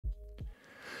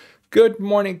Good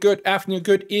morning, good afternoon,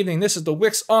 good evening. This is the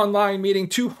WiX Online Meeting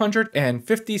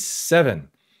 257,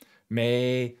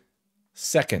 May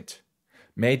 2nd.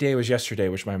 May Day was yesterday,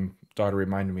 which my daughter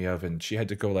reminded me of, and she had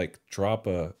to go like drop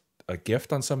a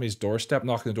gift on somebody's doorstep,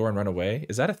 knock on the door, and run away.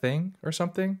 Is that a thing or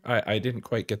something? I didn't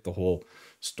quite get the whole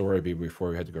story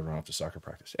before we had to go run off to soccer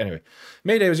practice. Anyway,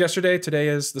 May Day was yesterday. Today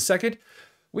is the 2nd.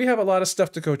 We have a lot of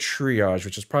stuff to go triage,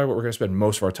 which is probably what we're going to spend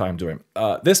most of our time doing.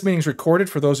 This meeting is recorded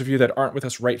for those of you that aren't with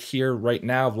us right here, right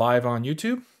now, live on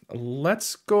YouTube.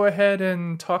 Let's go ahead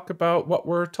and talk about what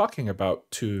we're talking about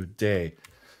today.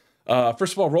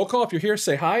 First of all, roll call. If you're here,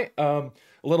 say hi. A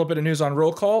little bit of news on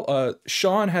roll call.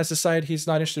 Sean has decided he's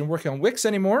not interested in working on WiX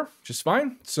anymore, which is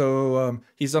fine. So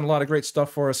he's done a lot of great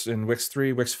stuff for us in WiX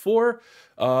 3, WiX 4,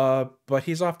 but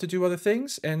he's off to do other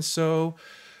things. And so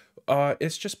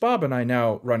it's just Bob and I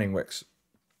now running WiX.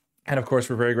 And of course,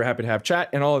 we're very happy to have chat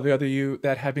and all of the other you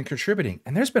that have been contributing.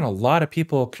 And there's been a lot of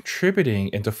people contributing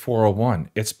into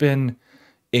 401. It's been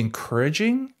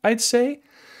encouraging, I'd say.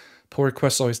 Pull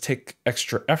requests always take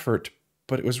extra effort,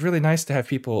 but it was really nice to have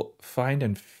people find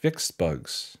and fix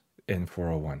bugs in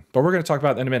 401. But we're going to talk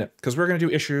about that in a minute because we're going to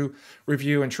do issue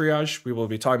review and triage. We will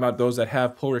be talking about those that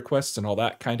have pull requests and all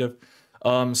that kind of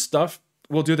stuff.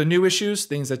 We'll do the new issues,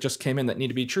 things that just came in that need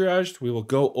to be triaged. We will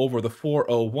go over the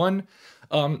 401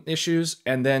 issues,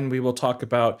 and then we will talk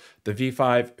about the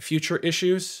V5 future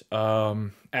issues.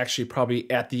 Actually, probably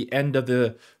at the end of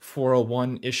the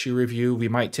 401 issue review, we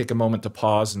might take a moment to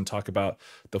pause and talk about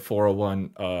the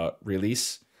 401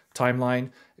 release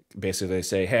timeline. Basically, they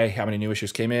say, hey, how many new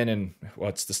issues came in, and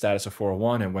what's the status of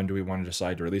 401, and when do we want to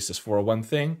decide to release this 401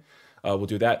 thing? We'll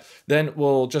do that. Then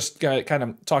we'll just kind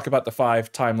of talk about the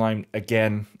 5 timeline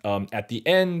again at the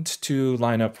end to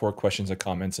line up for questions and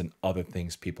comments and other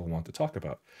things people want to talk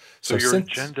about. So your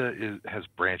agenda has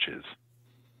branches.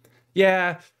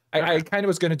 Yeah, I kind of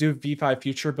was going to do V5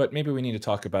 future, but maybe we need to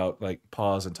talk about, like,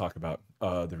 pause and talk about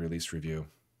the release review.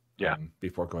 Yeah.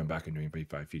 Before going back and doing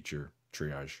V5 future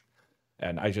triage.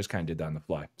 And I just kind of did that on the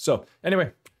fly. So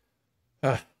anyway,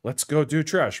 let's go do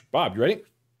triage. Bob, you ready?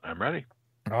 I'm ready.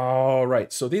 All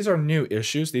right, so these are new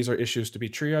issues. These are issues to be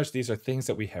triaged. These are things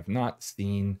that we have not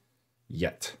seen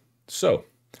yet. So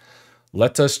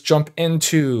let us jump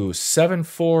into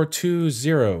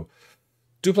 7420.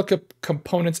 Duplicate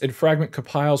components in fragment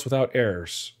compiles without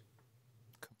errors.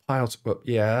 Compiles, well,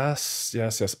 yes.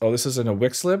 Oh, this is in a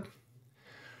WiX lib?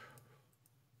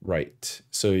 Right,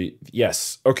 so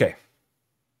yes, okay.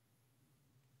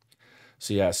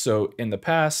 So yeah, so in the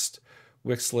past,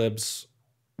 WiX libs,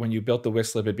 when you built the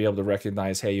WiX lib, it'd be able to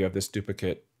recognize, hey, you have this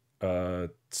duplicate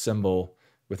symbol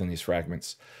within these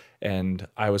fragments. And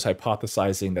I was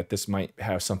hypothesizing that this might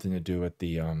have something to do with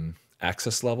the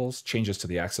access levels, changes to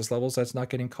the access levels that's not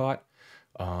getting caught.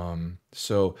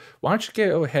 So why don't you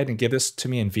go ahead and give this to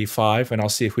me in V5, and I'll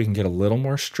see if we can get a little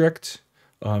more strict,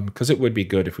 because it would be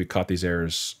good if we caught these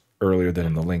errors earlier than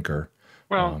in the linker,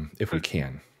 well, if we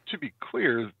can. To be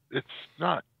clear, it's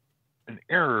not an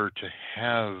error to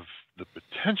have the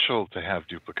potential to have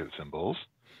duplicate symbols.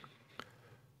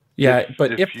 Yeah,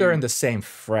 but if they're in the same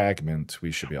fragment,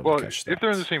 we should be able to catch that. If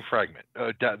they're in the same fragment,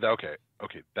 okay,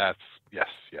 that's yes,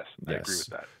 I agree with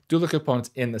that. Duplicate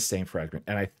components in the same fragment,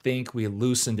 and I think we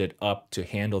loosened it up to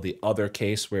handle the other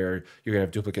case where you're gonna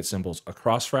have duplicate symbols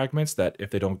across fragments. That if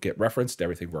they don't get referenced,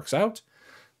 everything works out.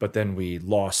 But then we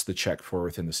lost the check for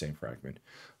within the same fragment.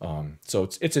 So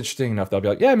it's interesting enough. They'll be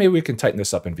like, yeah, maybe we can tighten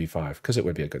this up in V5 because it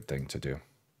would be a good thing to do.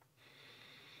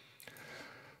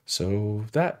 So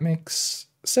that makes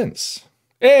sense.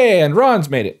 Hey, and Ron's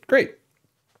made it. Great.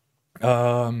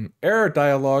 Error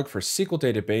dialog for SQL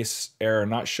database error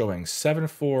not showing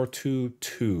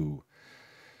 7422.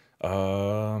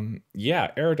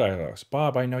 Yeah, error dialogs.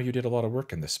 Bob, I know you did a lot of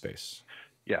work in this space.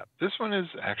 Yeah, this one is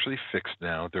actually fixed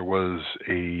now. There was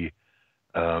a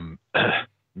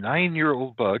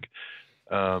 9-year-old bug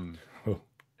and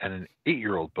an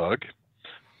 8-year-old bug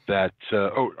that,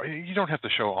 you don't have to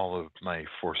show all of my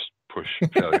force push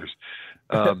failures.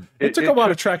 It took a while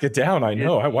to track it down. I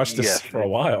know. I watched this for a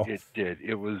while. It did.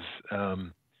 It was, yeah,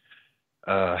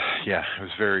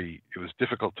 it was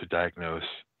difficult to diagnose.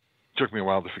 It took me a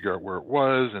while to figure out where it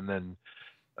was, and then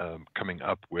coming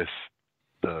up with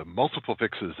the multiple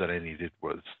fixes that I needed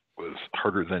was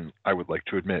harder than I would like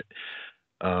to admit.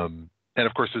 And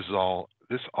of course,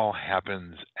 this all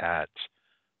happens at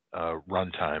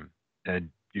runtime, and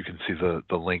you can see the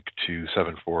link to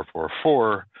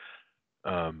 7444,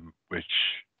 which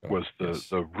was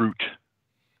the root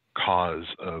cause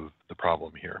of the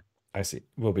problem here. I see.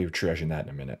 We'll be triaging that in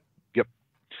a minute. Yep.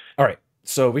 All right.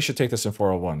 So we should take this in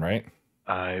 401, right?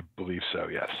 I believe so,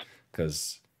 yes.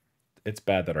 Because it's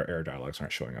bad that our error dialogues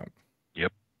aren't showing up.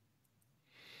 Yep.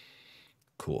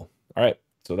 Cool. All right.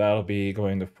 So that'll be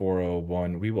going to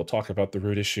 401. We will talk about the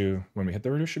root issue when we hit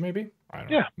the root issue, maybe? I don't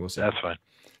know. Yeah, We'll see. that's fine.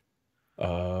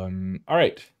 All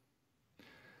right.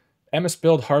 MS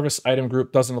Build Harvest item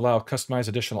group doesn't allow customized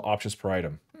additional options per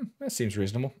item. That seems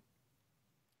reasonable.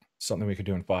 Something we could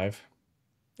do in 5.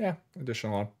 Yeah,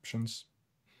 additional options.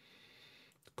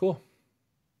 Cool.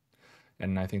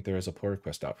 And I think there is a pull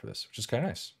request out for this, which is kind of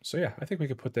nice. So yeah, I think we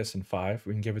could put this in 5.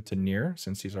 We can give it to Nir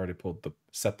since he's already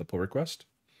set the pull request,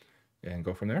 and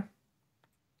go from there.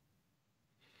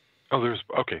 Oh,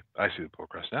 okay. I see the pull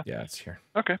request now. Yeah, it's here.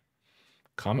 Okay.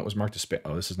 Comment was marked as spam.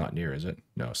 Oh, this is not Nir, is it?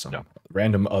 No, some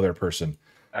random other person.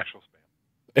 Actual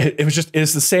spam.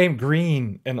 It's the same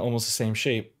green and almost the same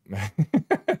shape.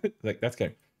 Like, that's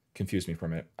kind of confused me for a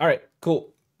minute. All right,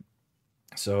 cool.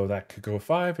 So that could go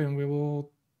 5, and we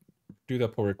will do the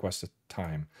pull request at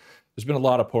time. There's been a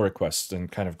lot of pull requests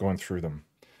and kind of going through them.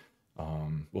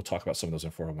 We'll talk about some of those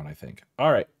in 401, I think.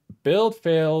 All right. Build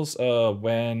fails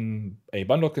when a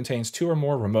bundle contains 2 or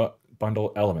more remote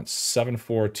bundle elements.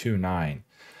 7429.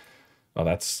 Oh,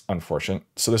 that's unfortunate.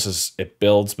 So this is, it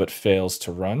builds but fails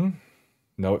to run.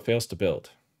 No, it fails to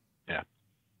build. Yeah.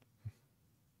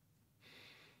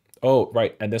 Oh,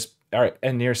 right. And this, all right.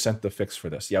 And Nir sent the fix for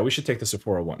this. Yeah, we should take this to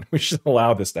 401. We should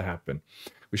allow this to happen.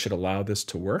 We should allow this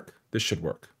to work. This should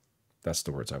work. That's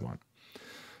the words I want.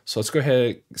 So let's go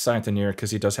ahead and sign it to Nir because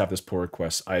he does have this pull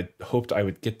request. I hoped I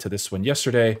would get to this one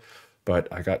yesterday,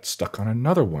 but I got stuck on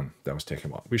another one that was taking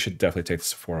a while. We should definitely take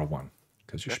this to 401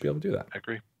 because you should be able to do that. I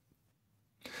agree.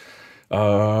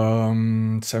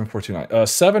 7429.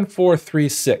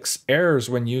 7436. Errors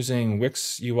when using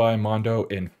WiX UI Mondo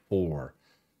in 4.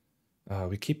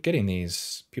 We keep getting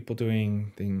these. People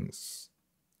doing things.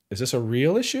 Is this a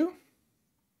real issue?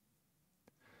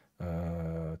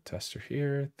 Tester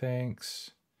here.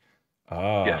 Thanks.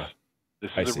 Yes,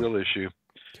 this is a real issue.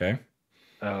 Okay.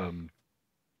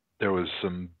 There was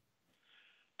some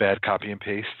bad copy and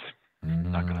paste.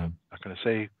 Not gonna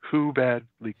say who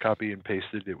badly copy and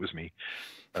pasted. It was me.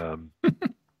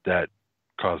 That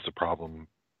caused a problem.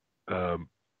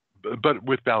 But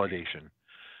with validation,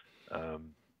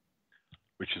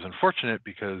 which is unfortunate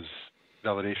because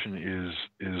validation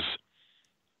is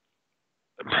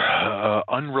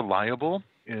unreliable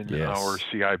in our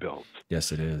CI builds.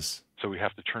 Yes, it is. So we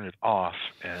have to turn it off,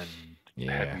 and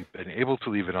had we been able to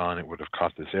leave it on, it would have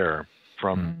caught this error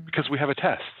because we have a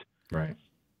test. Right.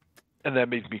 And that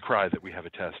made me cry that we have a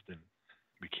test and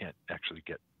we can't actually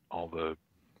get all the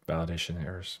validation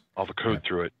errors, all the code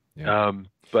through it. Yeah.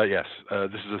 But yes,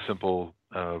 this is a simple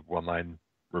one-line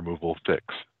removal fix.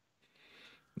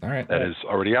 All right. That is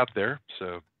already out there,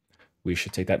 so we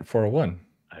should take that in 401.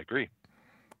 I agree.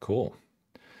 Cool.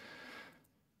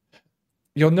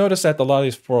 You'll notice that a lot of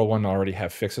these 401 already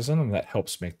have fixes in them. That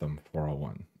helps make them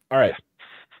 401. All right.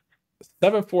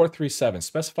 7437,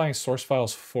 specifying source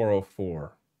files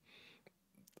 404.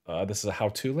 This is a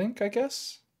how-to link, I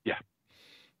guess? Yeah.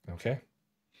 Okay.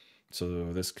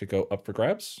 So this could go up for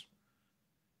grabs?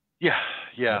 Yeah.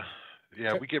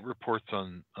 Okay. We get reports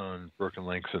on broken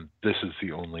links, and this is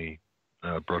the only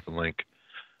broken link.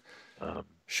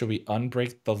 Should we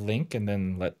unbreak the link and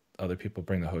then let other people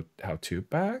bring the how-to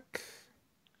back?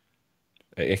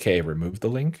 AKA remove the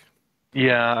link?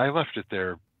 Yeah, I left it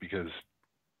there because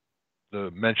the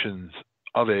mentions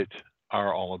of it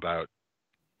are all about,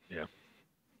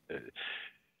 a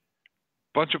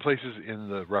bunch of places in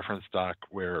the reference doc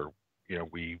where,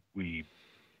 we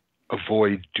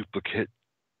avoid duplicate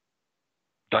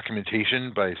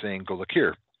documentation by saying, go look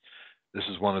here. This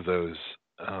is one of those.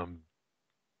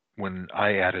 When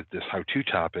I added this how-to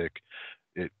topic,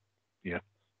 it,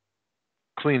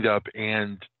 cleaned up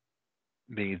and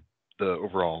made the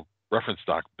overall reference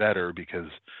doc better because,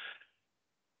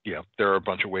 there are a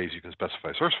bunch of ways you can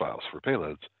specify source files for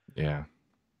payloads. Yeah.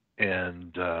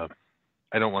 And I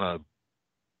don't want to,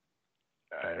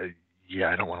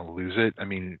 I don't want to lose it. I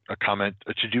mean, a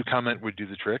to-do comment would do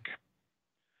the trick.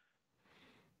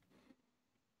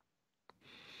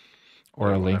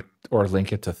 Or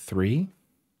link it to 3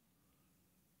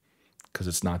 because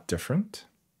it's not different.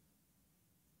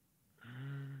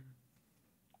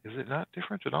 Is it not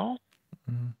different at all?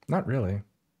 Not really.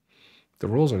 The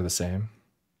rules are the same.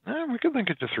 We could link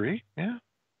it to 3. Yeah.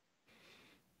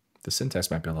 The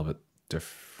syntax might be a little bit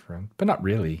different, but not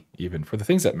really. Even for the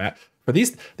things that matter. For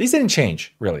these didn't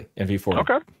change really in V4.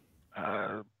 Okay.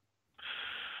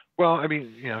 Well, I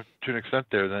mean, to an extent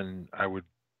there, then I would,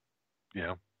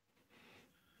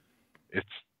 it's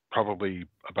probably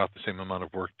about the same amount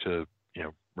of work to,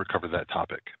 recover that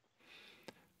topic.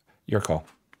 Your call.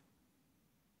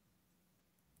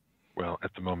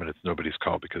 at the moment it's nobody's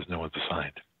call because no one's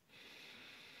assigned.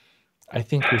 I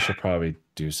think we should probably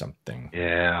do something.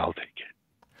 Yeah, I'll take it.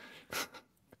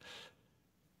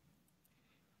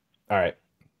 All right.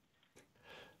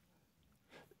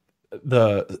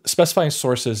 The specifying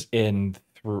sources in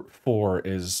 4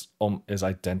 is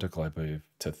identical, I believe,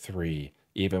 to 3,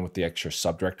 even with the extra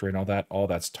subdirectory and all that. All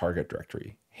that's target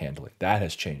directory handling. That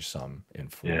has changed some in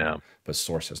 4, but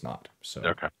source has not. So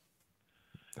okay.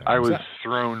 I was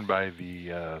thrown by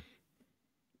the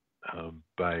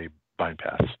by bind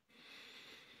paths.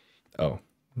 Oh,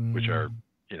 which are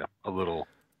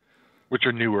which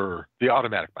are newer. The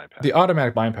automatic bind path. The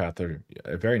automatic bind path are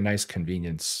a very nice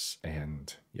convenience,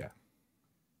 and yeah.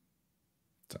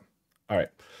 So, all right.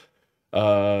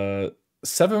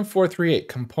 7438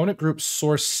 component group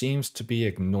source seems to be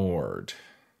ignored.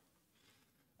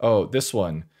 Oh, this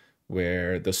one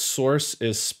where the source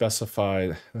is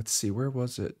specified. Let's see, where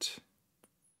was it?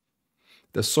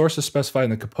 The source is specified in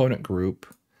the component group,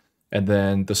 and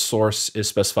then the source is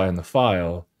specified in the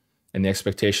file, and the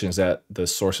expectation is that the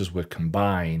sources would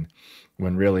combine,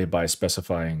 when really by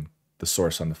specifying the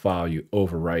source on the file, you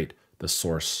overwrite the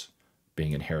source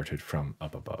being inherited from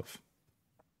up above.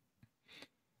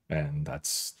 And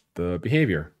that's the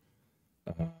behavior.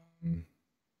 No,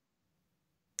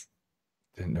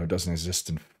 it doesn't exist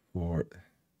in 4.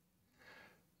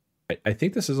 I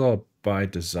think this is all by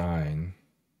design.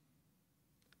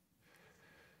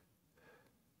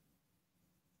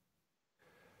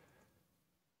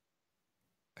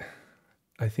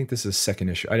 I think this is a second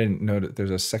issue. I didn't know that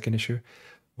there's a second issue.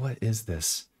 What is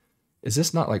this? Is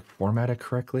this not like formatted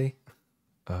correctly?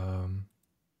 Hey,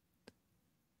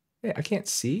 I can't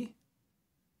see.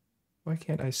 Why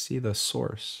can't I see the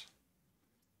source?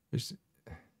 Is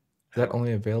that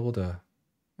only available to...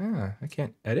 I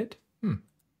can't edit? I'm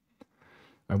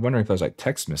wondering if there's like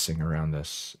text missing around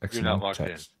this. You're not logged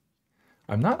text.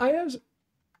 I'm not.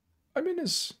 I'm in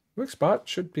his WiX bot.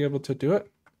 Should be able to do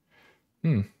it.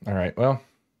 All right. Well,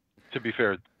 to be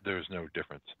fair, there's no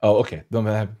difference. Oh, okay.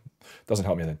 That doesn't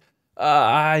help me then.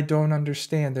 I don't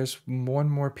understand. There's one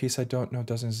more piece I don't know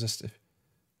doesn't exist.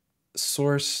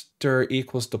 Source dir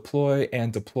equals deploy,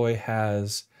 and deploy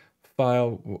has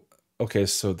file. Okay,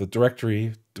 so the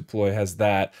directory deploy has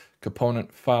that.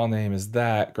 Component file name is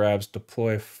that. Grabs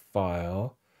deploy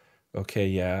file. Okay,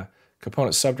 yeah.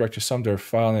 Component subdirectory subdir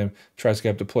file name tries to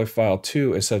grab deploy file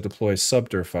 2 instead of deploy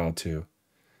subdir file 2.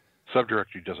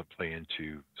 Subdirectory doesn't play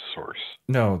into source.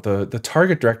 No, the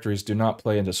target directories do not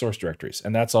play into source directories,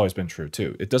 and that's always been true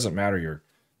too. It doesn't matter your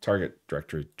target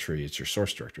directory tree; it's your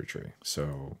source directory tree.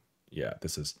 So yeah,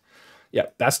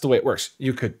 that's the way it works.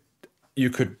 You could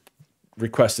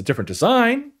request a different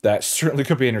design that certainly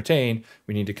could be entertained.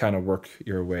 We need to kind of work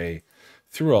your way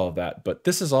through all of that, but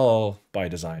this is all by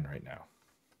design right now.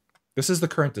 This is the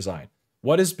current design.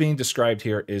 What is being described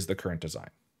here is the current design.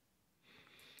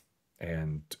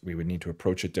 And we would need to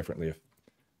approach it differently if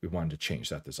we wanted to change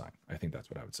that design. I think that's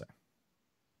what I would say.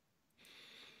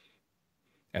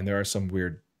 And there are some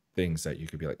weird things that you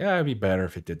could be like, it'd be better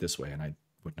if it did this way. And I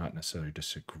would not necessarily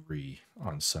disagree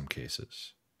on some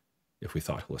cases if we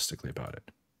thought holistically about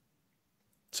it.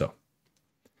 So,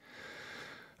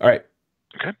 all right.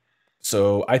 Okay.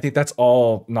 So I think that's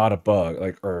all not a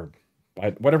bug, or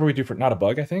whatever we do for not a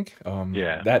bug, I think.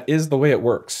 That is the way it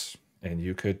works. And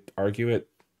you could argue it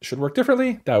should work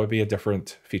differently. That would be a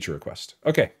different feature request.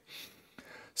 Okay.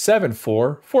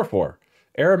 7444.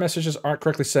 Error messages aren't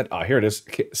correctly sent. Here it is.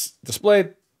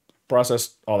 Displayed,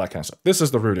 processed, all that kind of stuff. This is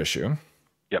the root issue.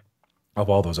 Yep. Of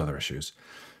all those other issues.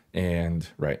 And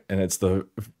it's the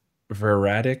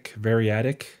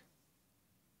variadic.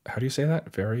 How do you say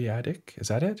that? Variadic? Is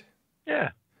that it?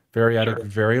 Yeah. Variadic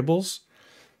variables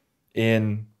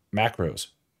in macros,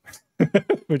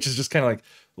 which is just kind of like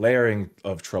layering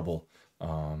of trouble.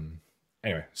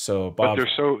 Anyway, so Bob, but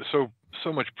they're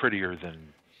so much prettier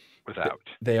than without.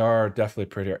 They are definitely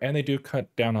prettier, and they do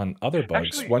cut down on other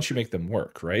bugs once you make them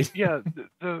work, right? Yeah,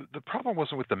 the problem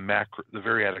wasn't with the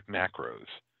variadic macros;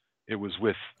 it was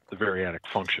with the variadic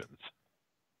functions.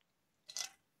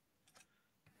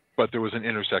 But there was an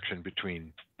intersection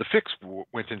between the fix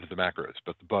went into the macros,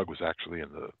 but the bug was actually in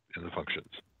the functions.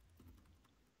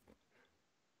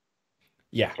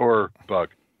 Yeah. Or bug,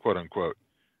 quote unquote.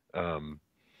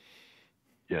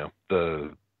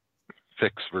 The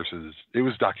fix versus it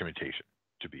was documentation,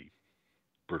 to be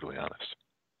brutally honest.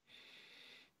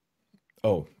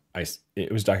 Oh,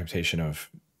 it was documentation of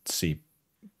C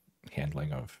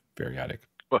handling of variadic.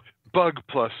 Bug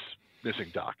plus missing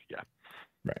doc, yeah.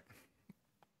 Right.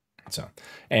 So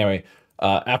anyway,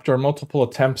 After multiple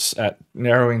attempts at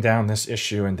narrowing down this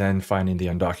issue and then finding the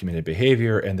undocumented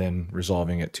behavior and then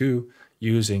resolving it too,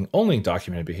 using only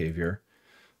documented behavior,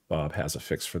 Bob has a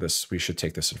fix for this. We should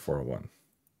take this in 401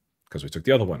 because we took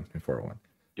the other one in 401.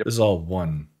 Yep. This is all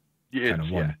one kind of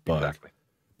one bug, exactly.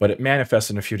 but it manifests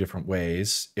in a few different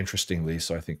ways, interestingly.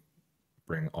 So I think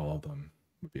bring all of them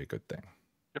would be a good thing.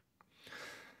 Yep.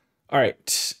 All right.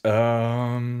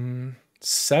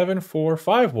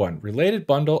 7451 related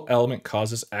bundle element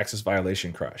causes access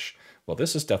violation crash. Well,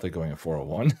 this is definitely going at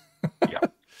 401. Yeah.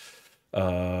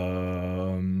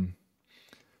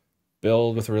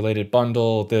 Build with a related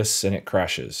bundle this and it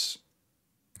crashes.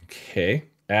 Okay.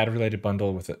 Add a related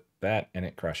bundle with that and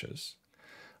it crashes.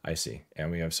 I see.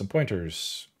 And we have some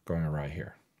pointers going awry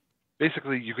here.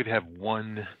 Basically, you could have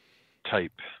one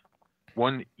type,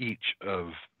 one each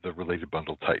of the related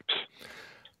bundle types.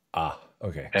 Ah,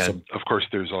 okay. And so, of course,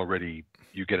 there's already,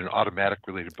 you get an automatic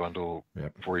related bundle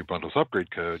for your bundles upgrade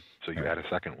code. So you add a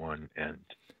second one and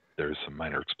there's some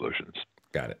minor explosions.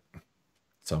 Got it.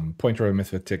 Some pointer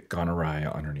arithmetic gone awry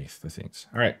underneath the things.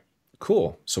 All right,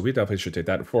 cool. So we definitely should take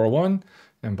that at 401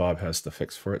 and Bob has the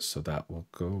fix for it. So that will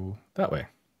go that way.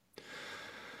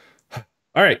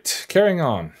 All right, carrying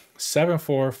on.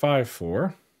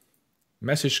 7454.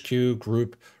 Message queue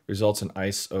group results in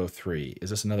ISO3.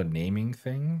 Is this another naming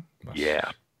thing? Yeah.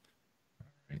 All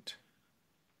right.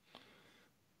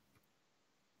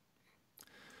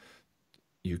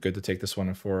 You good to take this one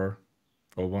in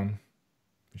 401?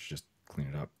 You should just clean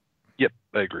it up. Yep,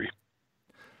 I agree.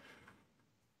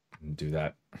 And do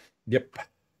that. Yep.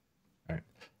 All right.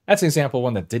 That's an example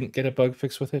one that didn't get a bug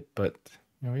fix with it, but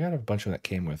we got a bunch of that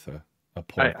came with a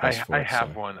pull request for it. I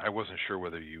have one. I wasn't sure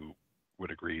whether you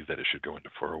would agree that it should go into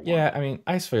 401. Yeah, I mean,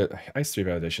 ICE3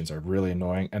 validations are really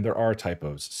annoying, and there are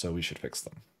typos, so we should fix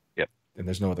them. Yep. And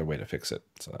there's no other way to fix it,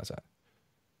 so that's that.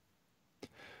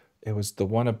 It was the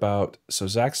one about, so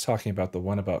Zach's talking about the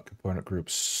one about component group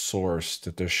source,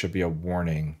 that there should be a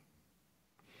warning.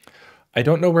 I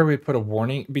don't know where we put a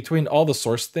warning between all the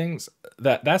source things.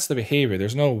 That's the behavior.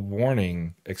 There's no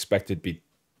warning expected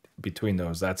between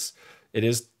those. It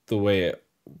is the way it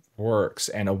works,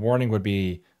 and a warning would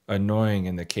be annoying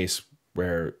in the case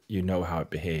where you know how it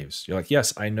behaves. You're like,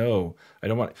 yes, I know. You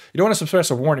don't want to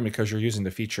suppress a warning because you're using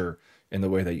the feature in the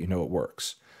way that you know it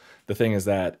works. The thing is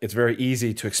that it's very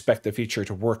easy to expect the feature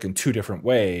to work in two different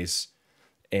ways,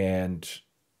 and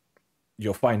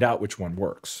you'll find out which one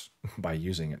works by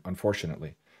using it,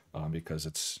 unfortunately, because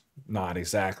it's not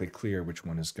exactly clear which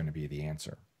one is going to be the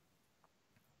answer.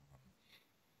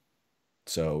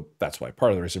 So that's why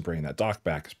part of the reason bringing that doc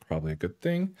back is probably a good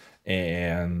thing.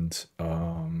 And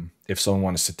if someone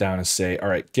wants to sit down and say, all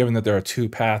right, given that there are two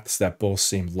paths that both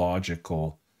seem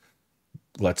logical,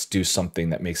 let's do something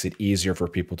that makes it easier for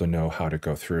people to know how to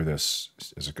go through this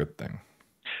is a good thing.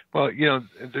 Well,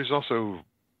 there's also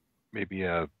maybe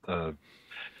an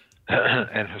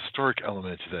historic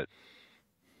element that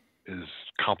is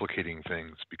complicating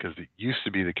things, because it used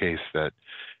to be the case that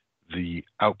the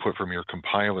output from your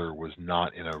compiler was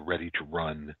not in a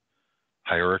ready-to-run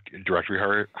directory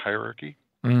hierarchy.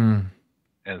 Mm.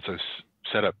 And so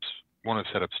one of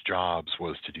setup's jobs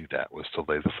was to do that, was to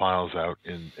lay the files out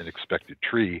in an expected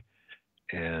tree.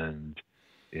 And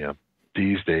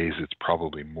these days it's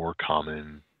probably more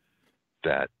common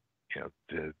that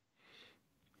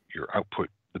your output,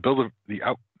 the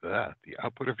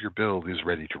output of your build is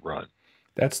ready to run.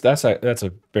 That's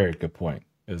a very good point.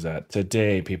 Is that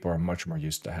today people are much more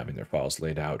used to having their files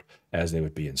laid out as they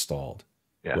would be installed.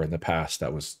 Yeah. Where in the past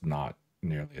that was not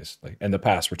nearly as in the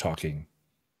past we're talking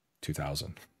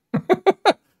 2000.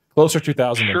 Closer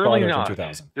 2000 than Surely farther not. from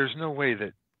 2000. There's no way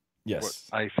that yes.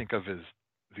 What I think of as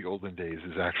the olden days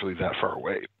is actually that far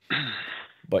away.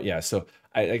 But yeah, so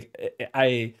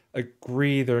I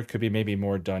agree there could be maybe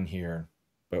more done here,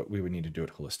 but we would need to do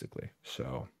it holistically.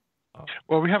 So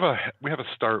well, we have a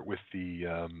start with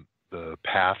the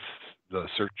paths, the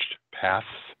searched paths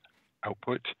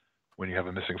output when you have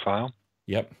a missing file.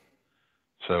 Yep.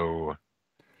 So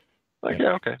yep.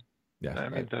 Yeah, okay. Yeah. I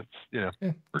mean, that's,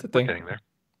 we're getting there.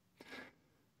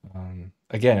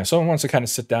 Again, if someone wants to kind of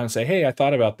sit down and say, hey, I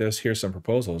thought about this, here's some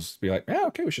proposals, be like, yeah,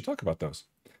 okay, we should talk about those.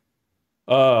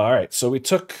 All right, so we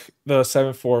took the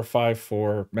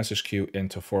 7454 message queue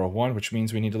into 401, which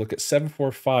means we need to look at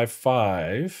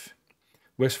 7455.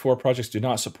 WiX 4 projects do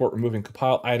not support removing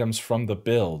compile items from the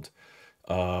build.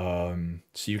 So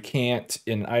you can't,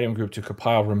 in an item group, to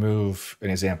compile remove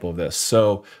an example of this.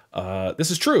 So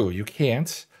this is true, you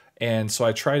can't. And so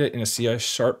I tried it in a CI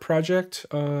Sharp project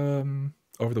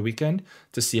over the weekend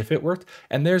to see if it worked,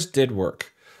 and theirs did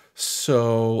work.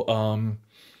 So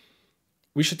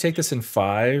we should take this in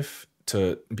 5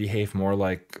 to behave more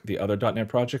like the other .NET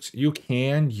projects. You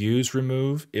can use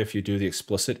remove if you do the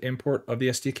explicit import of the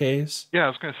SDKs. Yeah, I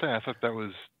was going to say, I thought that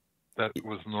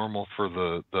was normal for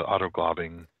the auto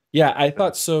globbing. Yeah, I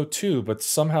thought so too, but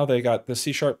somehow they got the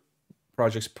C#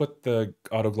 projects put the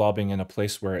auto globbing in a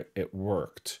place where it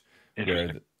worked.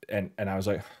 Interesting. And I was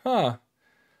like, huh,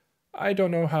 I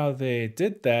don't know how they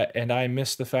did that, and I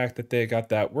missed the fact that they got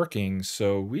that working.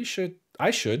 So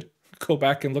I should go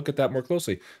back and look at that more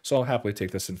closely. So I'll happily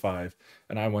take this in 5,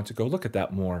 and I want to go look at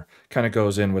that more. Kind of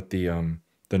goes in with the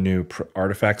new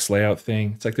artifacts layout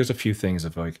thing. It's like there's a few things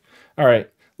of like, all right,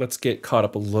 let's get caught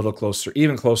up a little closer,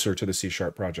 even closer to the C#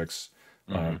 projects,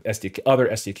 other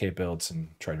SDK builds, and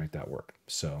try to make that work.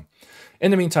 So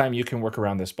in the meantime, you can work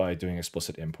around this by doing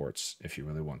explicit imports if you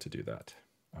really want to do that.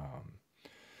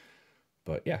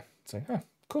 But yeah, it's like, oh,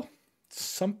 cool.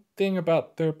 Something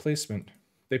about their placement.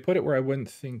 They put it where I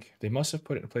wouldn't think. They must have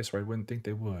put it in a place where I wouldn't think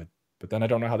they would. But then I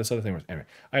don't know how this other thing was. Anyway,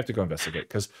 I have to go investigate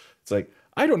because it's like,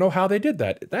 I don't know how they did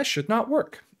that. That should not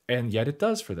work. And yet it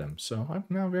does for them. So I'm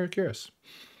now very curious.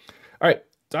 All right.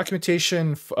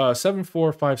 Documentation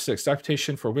 7456.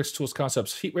 Documentation for WiX tools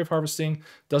concepts. Heatwave harvesting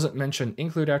doesn't mention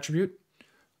include attribute.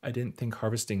 I didn't think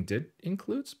harvesting did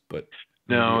includes, but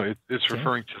no, it's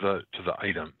referring to the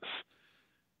items.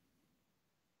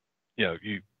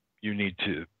 You need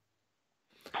to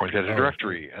point at a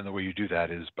directory, and the way you do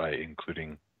that is by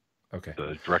including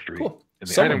the directory in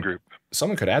the item group.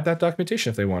 Someone could add that documentation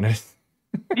if they wanted.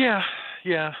 yeah.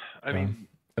 I mean,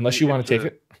 unless you want to take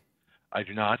it. I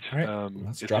do not. Right,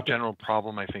 it's a general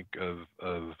problem, I think, of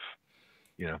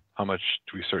how much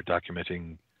do we start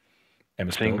documenting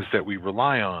things that we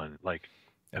rely on, like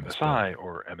MSI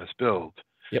or MS Build.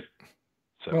 Yep.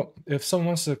 So, well, if someone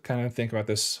wants to kind of think about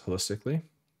this holistically,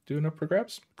 do enough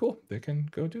programs, cool. They can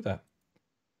go do that.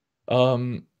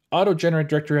 Auto-generate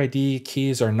directory ID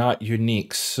keys are not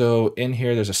unique. So in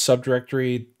here, there's a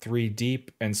subdirectory 3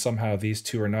 deep, and somehow these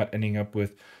two are not ending up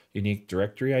with unique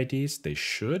directory IDs. They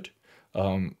should.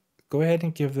 Go ahead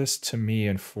and give this to me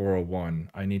in 401.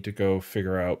 I need to go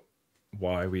figure out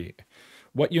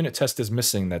what unit test is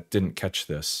missing that didn't catch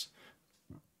this.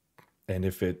 And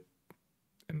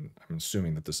and I'm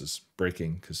assuming that this is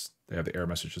breaking because they have the error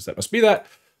messages. That must be that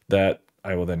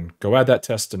I will then go add that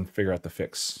test and figure out the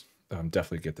fix.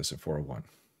 Definitely get this in 401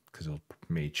 because it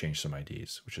may change some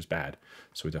IDs, which is bad.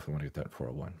 So we definitely want to get that in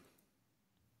 401.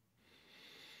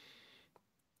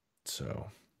 So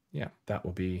yeah, that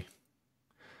will be,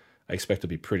 I expect to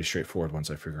be pretty straightforward once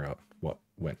I figure out what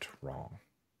went wrong.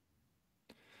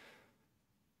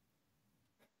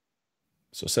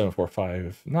 So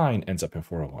 7459 ends up in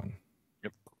 401.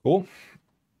 Yep. Cool.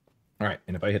 All right.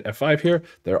 And if I hit F5 here,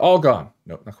 they're all gone.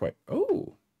 No, not quite.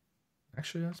 Oh,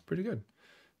 actually, that's pretty good.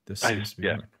 This seems to be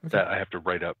okay. That I have to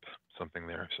write up something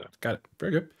there. So got it.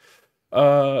 Very good.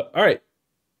 All right.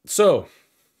 So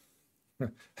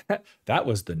that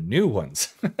was the new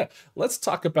ones. Let's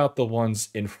talk about the ones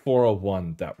in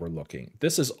 401 that we're looking.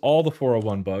 This is all the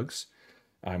 401 bugs.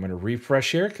 I'm going to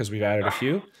refresh here because we've added a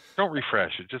few. Don't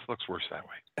refresh. It just looks worse that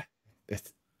way.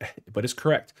 But it's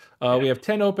correct. We have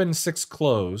 10 open, 6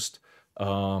 closed.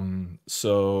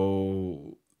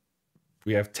 So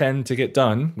we have 10 to get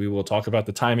done. We will talk about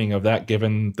the timing of that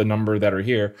given the number that are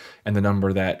here and the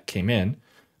number that came in.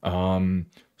 I don't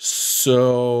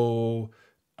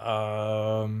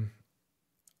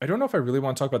know if I really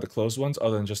want to talk about the closed ones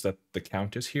other than just that the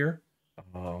count is here.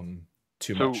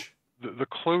 Too much. The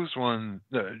closed one,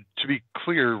 to be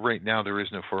clear, right now there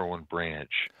is no 401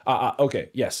 branch. Okay,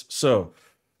 yes. So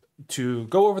to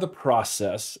go over the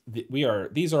process,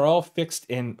 these are all fixed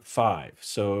in 5.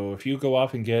 So if you go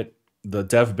off and get the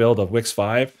dev build of WiX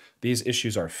 5, these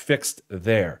issues are fixed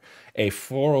there. A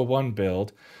 401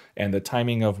 build and the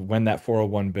timing of when that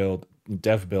 401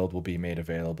 dev build will be made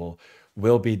available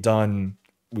will be done.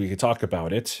 We could talk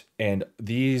about it. And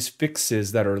these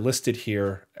fixes that are listed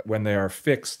here, when they are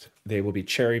fixed, they will be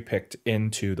cherry picked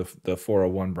into the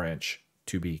 401 branch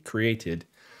to be created.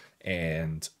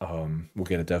 And we'll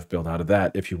get a dev build out of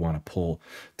that if you want to pull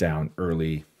down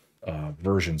early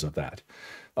versions of that.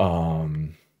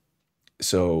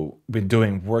 So been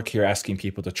doing work here asking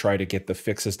people to try to get the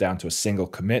fixes down to a single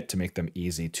commit to make them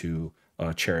easy to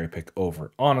cherry pick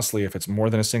over. Honestly, if it's more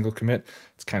than a single commit,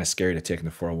 it's kind of scary to take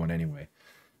into 401 anyway.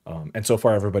 And so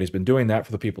far, everybody's been doing that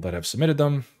for the people that have submitted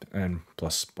them, and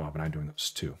plus Bob and I doing those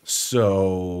too.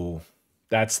 So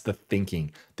that's the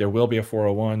thinking. There will be a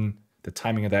 401. The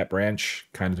timing of that branch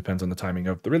kind of depends on the timing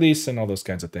of the release and all those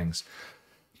kinds of things.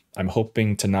 I'm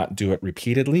hoping to not do it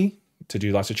repeatedly to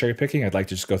do lots of cherry picking. I'd like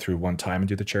to just go through one time and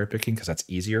do the cherry picking because that's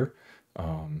easier.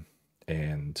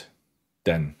 And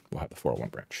then we'll have the 401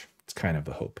 branch. It's kind of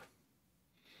the hope.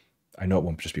 I know it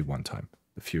won't just be one time,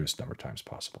 the fewest number of times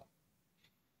possible.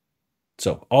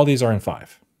 So all these are in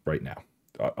 5 right now.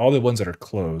 All the ones that are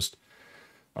closed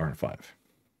are in 5.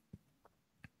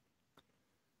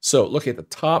 So look at the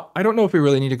top. I don't know if we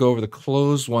really need to go over the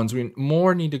closed ones. We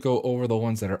more need to go over the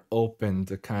ones that are open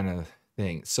to kind of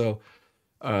thing. So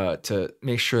to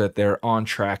make sure that they're on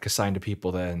track, assigned to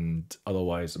people, then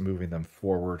otherwise moving them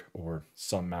forward or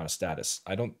some amount of status.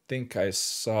 I don't think I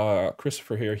saw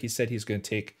Christopher here. He said he's going to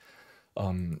take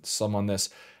some on this.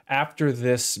 After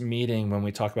this meeting, when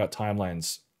we talk about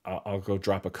timelines, I'll go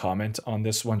drop a comment on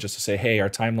this one just to say, hey, our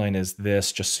timeline is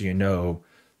this, just so you know,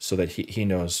 so that he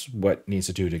knows what needs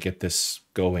to do to get this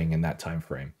going in that time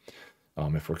frame,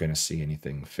 if we're going to see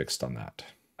anything fixed on that.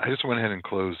 I just went ahead and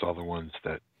closed all the ones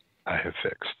that I have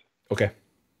fixed. Okay.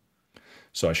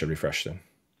 So I should refresh then.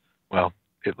 Well,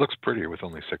 it looks prettier with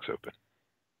only 6 open.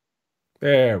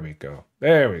 There we go.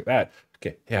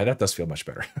 Okay. Yeah, that does feel much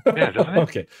better. Yeah, doesn't it?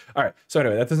 Okay. All right. So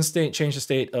anyway, that doesn't change the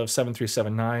state of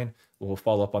 7379. We'll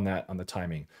follow up on that on the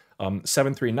timing.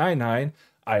 7399,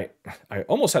 I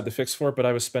almost had the fix for it, but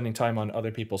I was spending time on other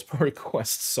people's pull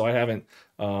requests, so I haven't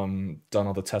done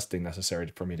all the testing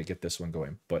necessary for me to get this one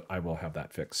going, but I will have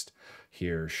that fixed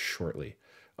here shortly.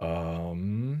 Oh,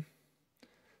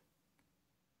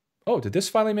 did this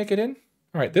finally make it in?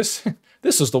 All right, this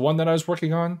is the one that I was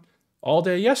working on all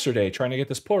day yesterday, trying to get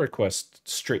this pull request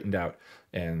straightened out.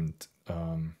 And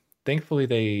thankfully,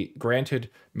 they granted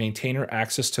maintainer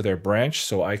access to their branch,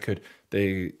 so I could.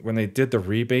 When they did the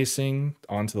rebasing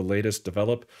onto the latest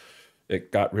develop,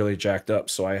 it got really jacked up,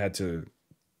 so I had to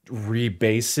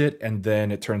rebase it, and then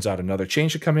it turns out another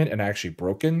change had come in and actually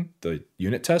broken the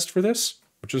unit test for this,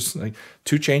 which was like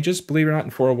 2 changes, believe it or not,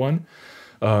 in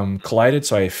 401 collided.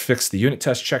 So I fixed the unit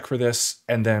test check for this,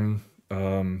 and then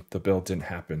the build didn't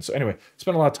happen. So anyway,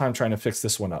 spent a lot of time trying to fix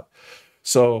this one up.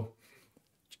 So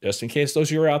just in case those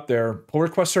of you are out there, pull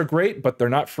requests are great, but they're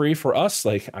not free for us.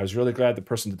 Like, I was really glad the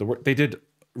person did the work. They did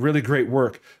really great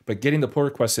work, but getting the pull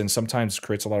requests in sometimes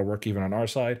creates a lot of work even on our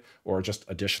side, or just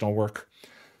additional work.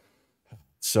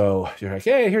 So you're like,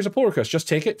 hey, here's a pull request, just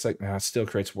take it. It's like, nah, it still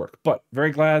creates work. But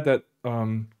very glad that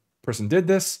person did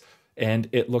this, and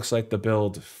it looks like the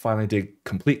build finally did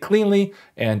complete cleanly,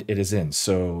 and it is in.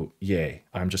 So yay,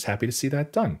 I'm just happy to see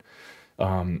that done.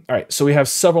 All right, so we have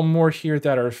several more here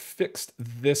that are fixed.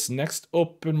 This next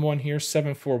open one here,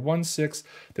 7416,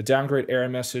 the downgrade error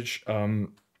message.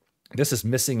 This is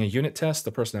missing a unit test.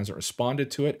 The person hasn't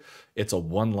responded to it. It's a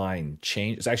 1-line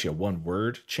change. It's actually a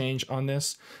 1-word change on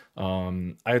this.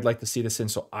 I'd like to see this in,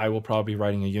 so I will probably be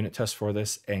writing a unit test for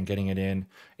this and getting it in.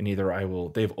 And either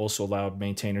they've also allowed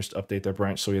maintainers to update their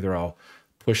branch, so either I'll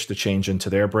push the change into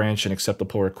their branch and accept the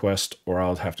pull request, or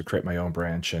I'll have to create my own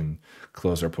branch and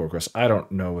close their pull request. I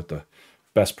don't know what the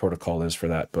best protocol is for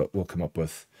that, but I'll come up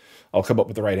with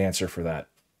the right answer for that,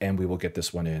 and we will get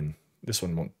this one in. This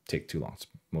one won't take too long. It's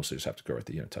mostly just have to go with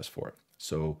the unit test for it.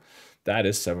 So that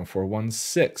is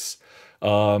 7416.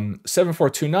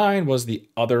 7429 was the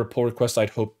other pull request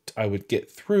I'd hoped I would get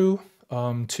through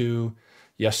to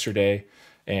yesterday,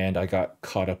 and I got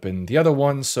caught up in the other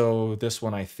one. So this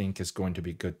one I think is going to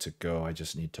be good to go. I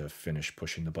just need to finish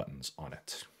pushing the buttons on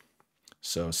it.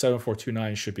 So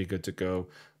 7429 should be good to go,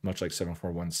 much like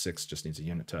 7416 just needs a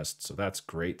unit test. So that's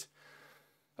great.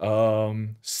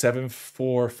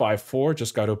 7454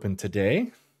 just got open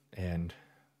today, and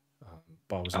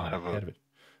Bob was not ahead of it.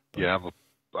 But yeah,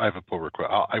 I have a pull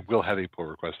request. I will have a pull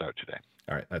request out today.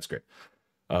 All right, that's great.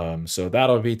 So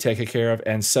that'll be taken care of.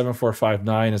 And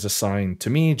 7459 is assigned to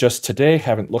me just today.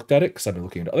 Haven't looked at it because I've been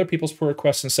looking at other people's pull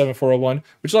requests in 7401,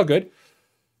 which is all good.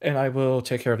 And I will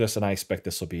take care of this, and I expect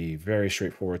this will be very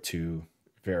straightforward to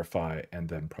verify, and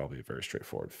then probably a very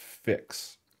straightforward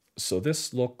fix. So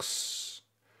this looks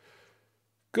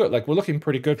good. Like, we're looking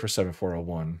pretty good for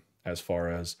 7401 as far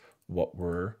as what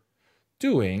we're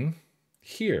doing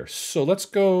here. So let's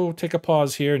go take a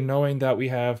pause here, knowing that we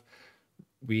have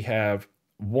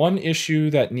one issue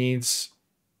that needs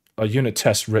a unit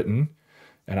test written,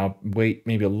 and I'll wait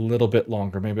maybe a little bit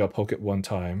longer. Maybe I'll poke it one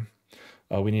time.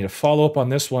 We need a follow-up on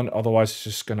this one. Otherwise, it's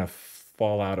just going to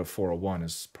fall out of 401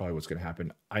 is probably what's going to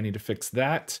happen. I need to fix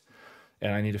that.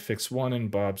 And I need to fix one,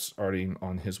 and Bob's already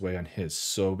on his way on his.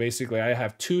 So basically, I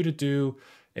have 2 to do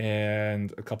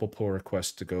and a couple pull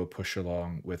requests to go push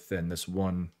along with, then this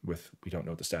one with we don't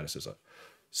know what the status is of.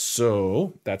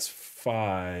 So that's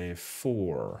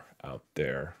 4 out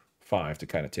there, 5 to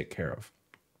kind of take care of.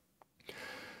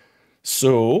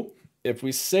 So if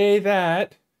we say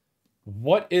that,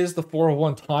 what is the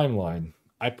 401 timeline?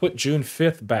 I put June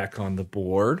 5th back on the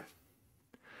board.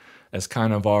 as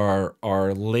kind of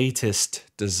our latest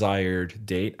desired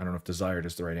date. I don't know if desired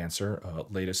is the right answer.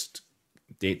 Latest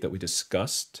date that we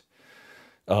discussed.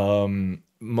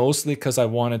 Mostly because I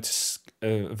wanted to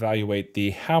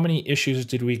evaluate how many issues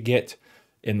did we get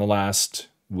in the last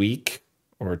week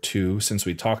or two since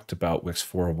we talked about WiX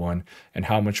 401, and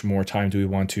how much more time do we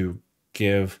want to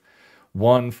give,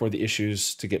 one, for the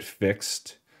issues to get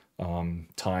fixed,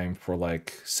 time for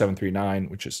like 739,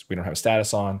 which is we don't have a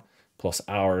status on, plus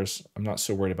hours. I'm not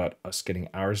so worried about us getting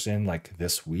hours in like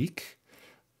this week.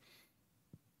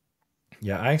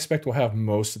 Yeah, I expect we'll have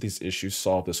most of these issues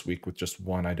solved this week with just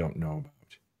one I don't know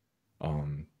about.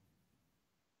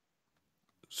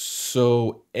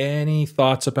 So any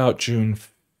thoughts about June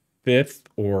 5th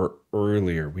or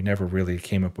earlier? We never really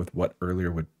came up with what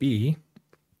earlier would be.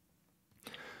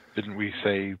 Didn't we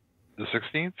say the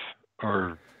 16th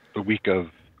or the week of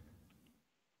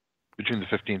between the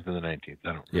 15th and the 19th?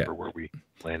 I don't remember where we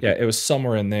landed. Yeah, it was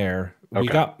somewhere in there. Okay. We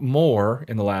got more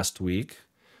in the last week.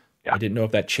 Yeah. I didn't know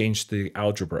if that changed the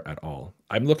algebra at all.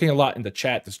 I'm looking a lot in the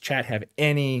chat. Does chat have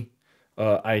any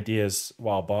ideas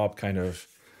while Bob kind of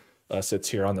sits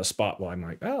here on the spot while I'm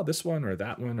like, oh, this one or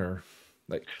that one, or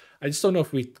like, I just don't know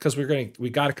if because we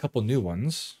got a couple new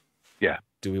ones. Yeah.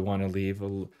 Do we want to leave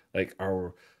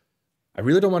I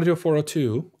really don't want to do a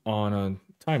 402 on a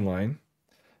timeline.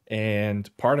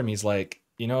 And part of me is like,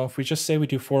 if we just say we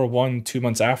do 401 2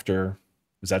 months after,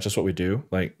 is that just what we do?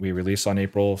 Like we release on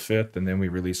April 5th and then we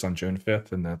release on June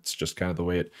 5th, and that's just kind of the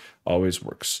way it always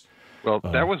works. Well,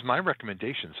 that was my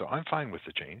recommendation, so I'm fine with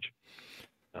the change.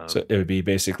 So it would be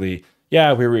basically,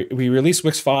 we release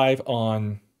WiX 5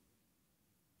 on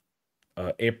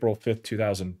April 5th,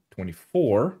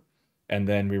 2024, and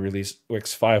then we release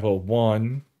WiX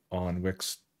 501 on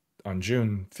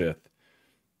June 5th,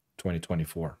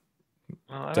 2024.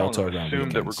 Well, I don't assume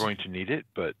that we're going to need it,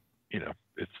 but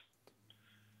it's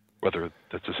whether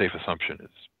that's a safe assumption is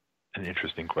an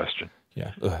interesting question.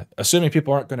 Yeah, assuming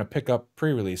people aren't going to pick up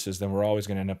pre-releases, then we're always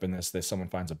going to end up in this that someone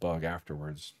finds a bug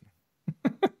afterwards.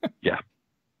 Yeah.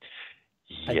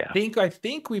 I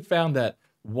think we found that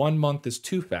 1 month is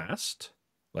too fast.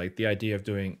 Like the idea of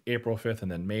doing April 5th and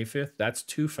then May 5th, that's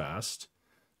too fast.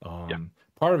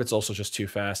 Part of it's also just too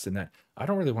fast in that I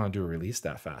don't really want to do a release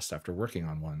that fast after working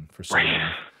on one for so long.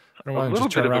 I don't want to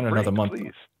just turn around another month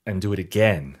and do it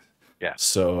again. Yeah.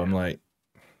 So I'm like,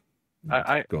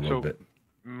 I go a little bit.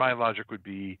 My logic would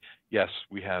be, yes,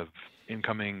 we have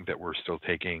incoming that we're still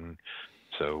taking,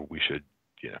 so we should,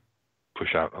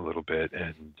 push out a little bit.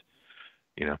 And,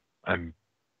 I'm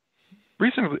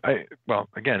reasonably,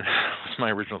 again, my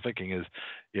original thinking is,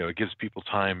 it gives people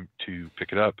time to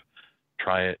pick it up,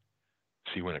 try it,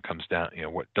 see when it comes down,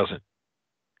 what doesn't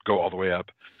go all the way up,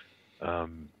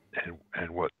 and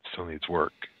what still needs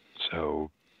work. So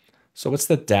what's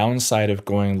the downside of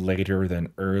going later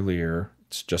than earlier?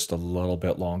 It's just a little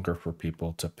bit longer for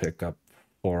people to pick up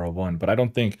 401. But I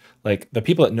don't think, like, the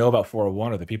people that know about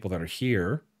 401 are the people that are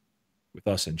here with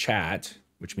us in chat,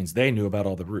 which means they knew about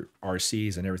all the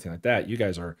RCs and everything like that. You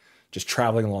guys are just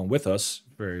traveling along with us.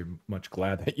 Very much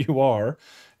glad that you are.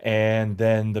 And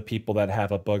then the people that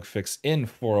have a bug fix in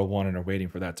 401 and are waiting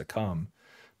for that to come.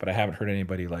 But I haven't heard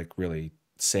anybody like really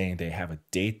saying they have a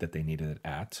date that they needed it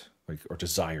at, like, or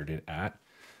desired it at.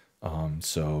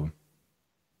 So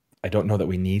I don't know that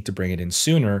we need to bring it in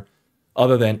sooner,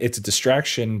 other than it's a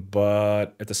distraction.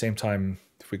 But at the same time,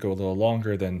 if we go a little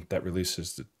longer, then that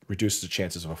reduces the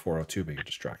chances of a 402 being a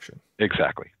distraction.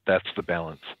 Exactly. That's the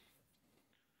balance.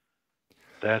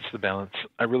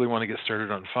 I really want to get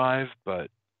started on 5, but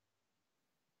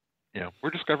we're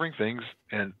discovering things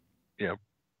and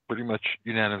pretty much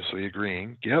unanimously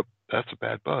agreeing, yep, that's a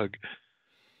bad bug,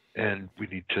 and we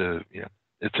need to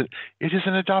it is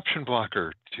an adoption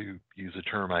blocker, to use a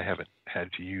term I haven't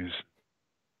had to use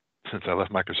since I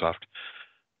left Microsoft.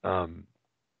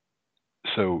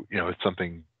 So it's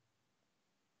something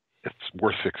it's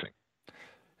worth fixing.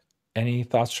 Any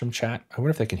thoughts from chat? I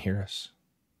wonder if they can hear us.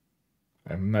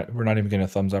 We're not even getting a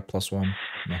thumbs up +1.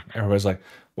 No. Everybody's like,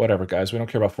 whatever, guys. We don't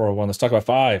care about 401. Let's talk about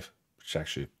 5. Which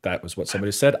actually, that was what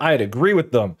somebody said. I'd agree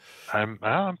with them. I'm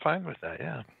fine with that.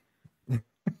 Yeah.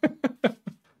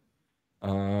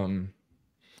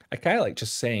 I kind of like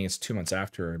just saying it's 2 months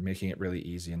after, making it really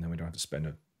easy, and then we don't have to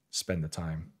spend the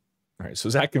time. All right. So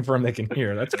Zach confirmed they can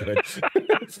hear. That's good.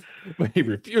 But he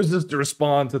refuses to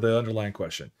respond to the underlying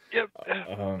question. Yep.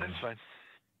 That's fine.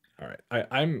 All right.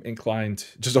 I'm inclined,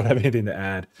 just don't have anything to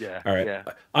add. Yeah. All right. Yeah.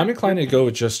 I'm inclined to go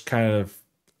with just kind of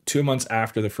 2 months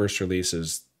after the first release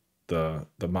is the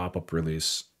mop-up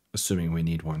release, assuming we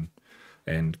need one.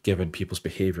 And given people's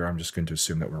behavior, I'm just going to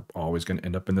assume that we're always going to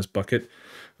end up in this bucket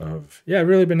of, yeah, it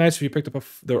really been nice if you picked up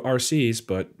the RCs,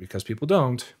 but because people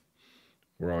don't,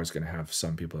 we're always going to have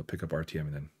some people that pick up RTM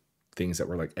and then things that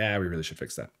we're like, we really should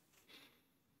fix that.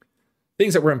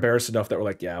 Things that we're embarrassed enough that we're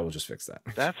like, yeah, we'll just fix that.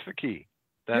 That's the key.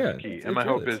 That's the key. And my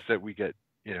hope is that we get,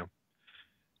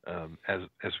 as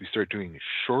we start doing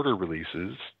shorter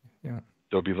releases,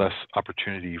 there'll be less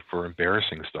opportunity for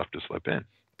embarrassing stuff to slip in.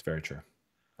 It's very true.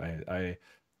 I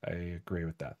agree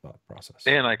with that thought process.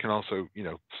 And I can also,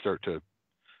 start to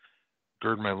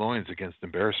gird my loins against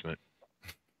embarrassment.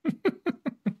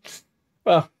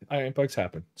 Well, bugs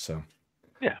happen. So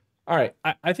yeah. All right.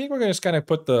 I think we're going to just kind of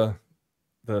put the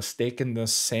stake in the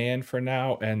sand for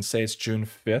now and say it's June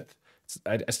 5th.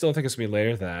 I still don't think it's going to be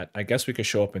later than that. I guess we could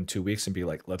show up in 2 weeks and be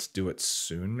like, let's do it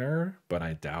sooner, but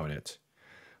I doubt it.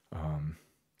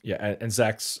 Yeah, and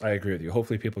Zach's, I agree with you.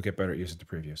 Hopefully people get better at using the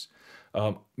previews.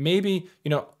 Maybe,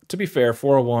 to be fair,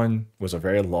 401 was a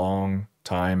very long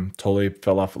time, totally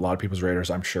fell off a lot of people's radars,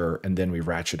 I'm sure. And then we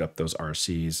ratcheted up those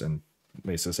RCs and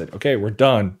Mesa said, okay, we're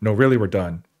done. No, really, we're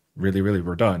done. Really,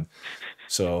 we're done.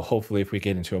 So hopefully if we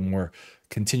get into a more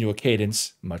continual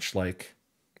cadence, much like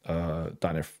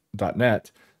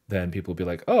 .NET, then people will be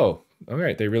like, oh, all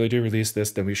right, they really do release this,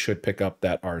 then we should pick up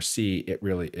that RC. It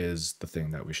really is the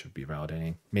thing that we should be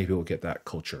validating. Maybe we'll get that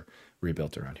culture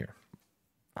rebuilt around here.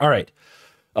 All right.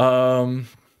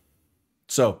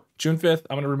 So June 5th,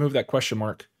 I'm going to remove that question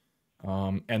mark.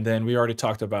 And then we already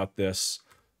talked about this,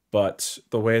 but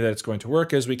the way that it's going to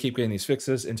work is we keep getting these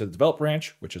fixes into the develop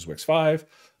branch, which is WiX 5.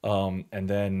 And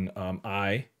then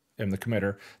I am the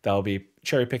committer that will be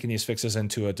cherry picking these fixes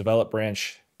into a develop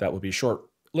branch that will be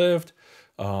short-lived.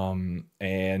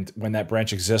 And when that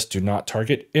branch exists, do not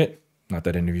target it. Not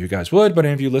that any of you guys would, but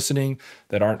any of you listening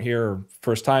that aren't here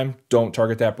first time, don't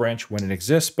target that branch when it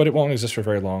exists, but it won't exist for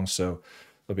very long. So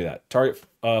it'll be that target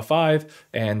 5.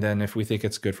 And then if we think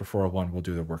it's good for 401, we'll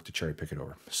do the work to cherry pick it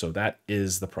over. So that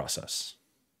is the process.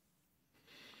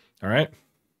 All right.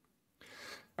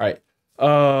 All right.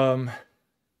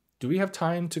 Do we have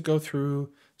time to go through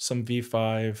some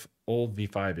old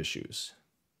V5 issues?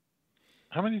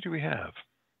 How many do we have?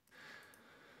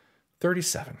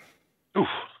 37. Oof.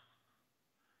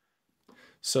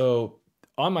 So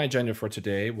on my agenda for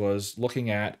today was looking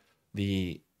at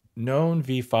the known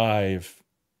V5,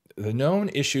 the known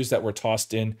issues that were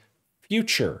tossed in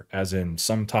future, as in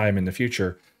sometime in the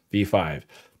future, V5.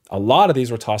 A lot of these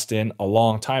were tossed in a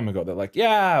long time ago. They're like,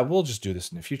 yeah, we'll just do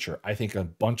this in the future. I think a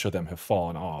bunch of them have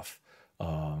fallen off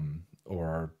or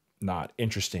are not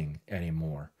interesting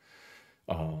anymore.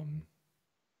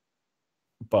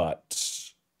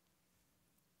 But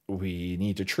we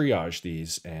need to triage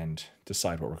these and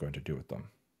decide what we're going to do with them.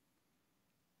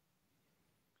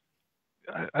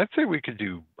 I'd say we could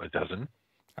do a dozen.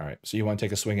 All right. So you want to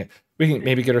take a swing at, we can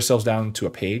maybe get ourselves down to a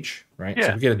page, right? Yeah. So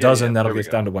if we get a dozen, that'll get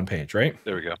us down to 1 page, right?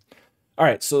 There we go. All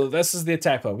right. So this is the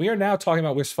attack plan. We are now talking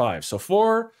about WiX 5. So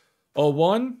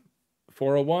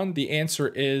 401, the answer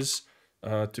is,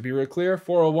 to be real clear,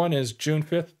 401 is June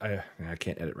 5th. I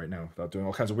can't edit right now without doing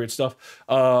all kinds of weird stuff.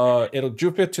 It'll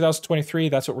June 5th, 2023.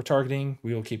 That's what we're targeting.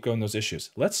 We will keep going those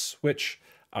issues. Let's switch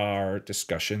our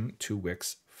discussion to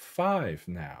WiX 5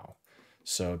 now.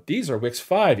 So these are WiX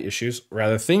 5 issues,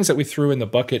 rather things that we threw in the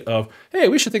bucket of, hey,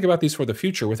 we should think about these for the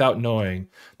future without knowing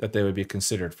that they would be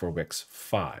considered for WiX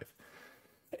 5.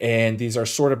 And these are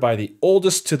sorted by the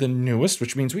oldest to the newest,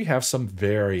 which means we have some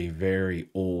very, very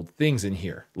old things in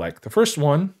here. Like the first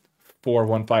one,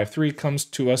 4153, comes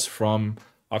to us from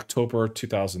October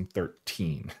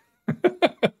 2013.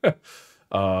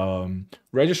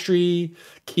 Registry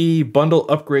key bundle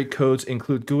upgrade codes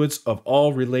include goods of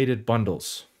all related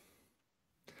bundles.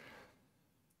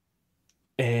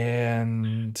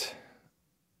 And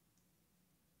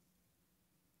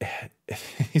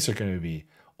these are going to be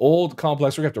old,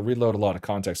 complex. We're going to have to reload a lot of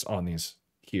context on these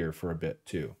here for a bit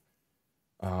too.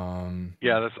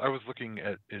 Yeah, I was looking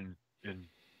at in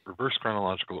reverse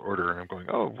chronological order, and I'm going,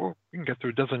 oh, well, we can get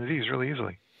through a dozen of these really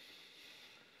easily.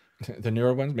 The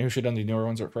newer ones? Maybe we should have done the newer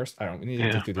ones first. I don't know. We need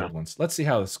to get through the old ones. Let's see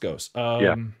how this goes.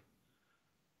 Yeah.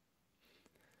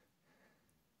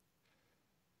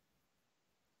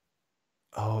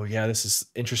 Oh, yeah, this is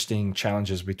interesting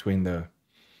challenges between the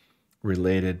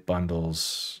related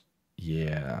bundles.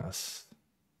 Yes.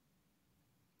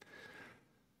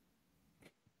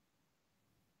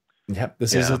 Yep,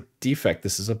 this is a defect.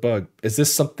 This is a bug. Is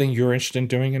this something you're interested in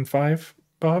doing in 5,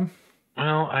 Bob?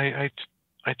 Well, I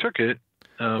took it.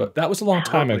 But that was a long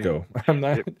time ago. I'm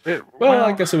not. Well,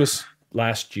 I guess it was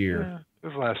last year. Yeah, it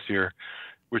was last year,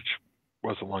 which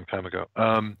was a long time ago.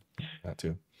 That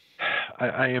too.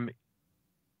 I am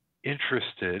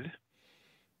interested,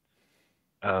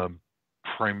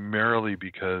 primarily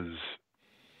because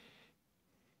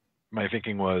my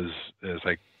thinking was, as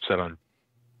I said on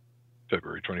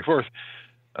February 24th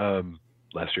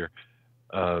last year,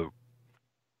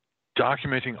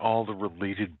 documenting all the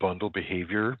related bundle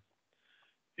behavior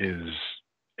is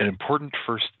an important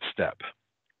first step.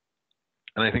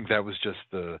 And I think that was just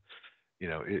the,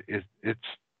 it's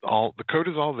all, the code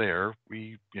is all there.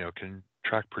 We, can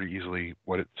track pretty easily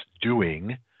what it's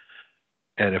doing.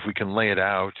 And if we can lay it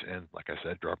out and, like I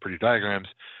said, draw pretty diagrams,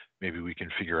 maybe we can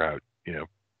figure out,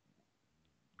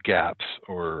 gaps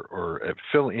or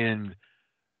fill in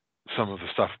some of the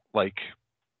stuff like,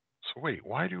 so wait,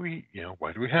 why do we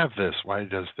have this? Why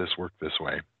does this work this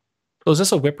way? Oh, is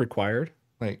this a whip required?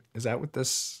 Like, is that what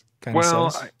this kind of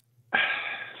says?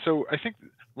 So I think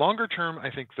longer term, I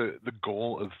think the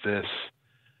goal of this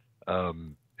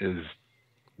is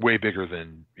way bigger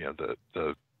than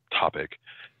the topic.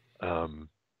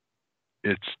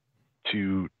 It's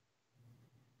to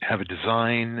have a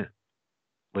design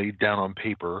laid down on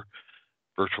paper,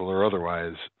 virtual or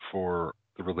otherwise, for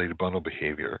the related bundle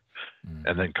behavior,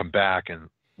 and then come back and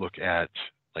look at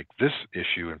like this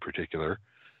issue in particular.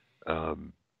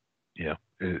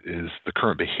 Is the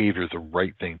current behavior the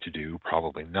right thing to do?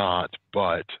 Probably not,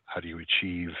 but how do you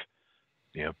achieve,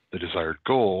 the desired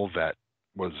goal that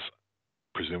was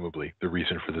presumably the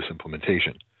reason for this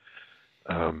implementation?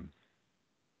 I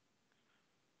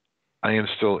am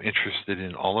still interested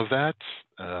in all of that.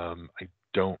 I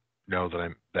don't know that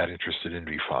I'm that interested in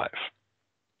V5.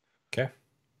 Okay.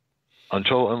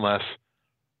 Unless,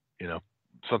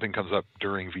 something comes up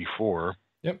during V4.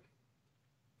 Yep.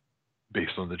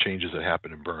 Based on the changes that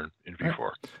happen in Burn in V4.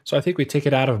 Right. So I think we take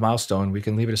it out of Milestone. We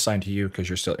can leave it assigned to you because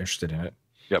you're still interested in it.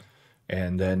 Yep.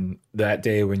 And then that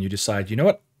day when you decide, you know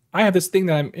what, I have this thing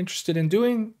that I'm interested in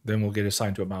doing, then we'll get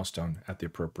assigned to a milestone at the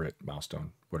appropriate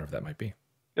milestone, whatever that might be.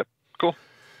 Yep. Cool.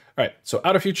 All right. So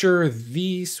out of future,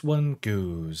 this one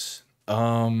goes.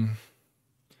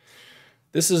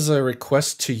 This is a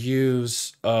request to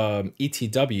use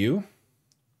ETW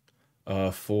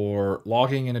for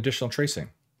logging and additional tracing.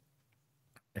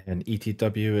 And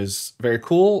ETW is very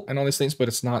cool and all these things, but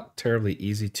it's not terribly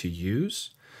easy to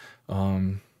use.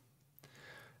 And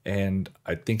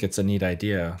I think it's a neat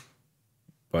idea,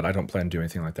 but I don't plan to do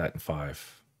anything like that in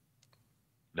 5.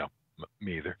 No,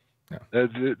 me either. No.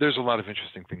 There's a lot of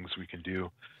interesting things we can do.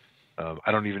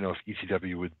 I don't even know if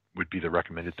ETW would be the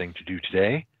recommended thing to do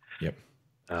today. Yep.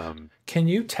 Can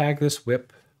you tag this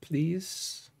whip,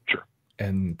 please? Sure.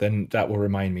 And then that will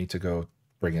remind me to go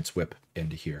bring its whip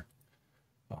into here,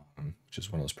 which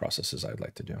is one of those processes I'd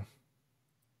like to do.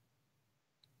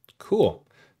 Cool.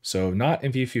 So not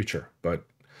in view future, but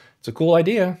it's a cool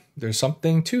idea. There's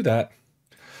something to that.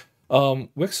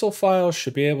 Wixel files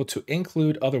should be able to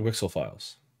include other Wixel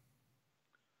files.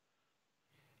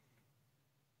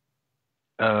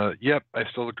 Yep, I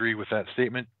still agree with that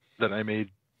statement that I made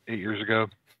 8 years ago,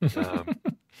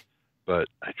 but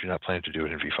I do not plan to do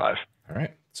it in V5. All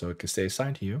right, so it can stay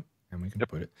assigned to you, and we can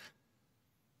put it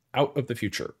out of the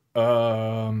future.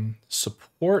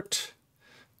 Support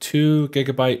 2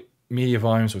 GB media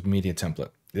volumes with media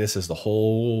template. This is the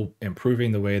whole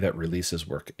improving the way that releases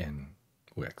work in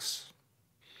Wix.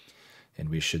 And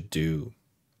we should do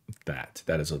that.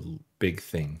 That is a big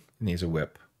thing. It needs a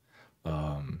whip.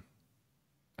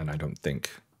 And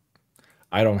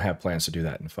I don't have plans to do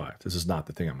that in 5. This is not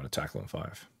the thing I'm going to tackle in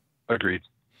 5. Agreed.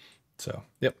 So,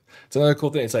 yep. It's another cool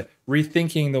thing. It's like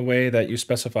rethinking the way that you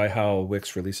specify how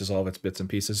Wix releases all of its bits and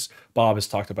pieces. Bob has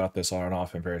talked about this on and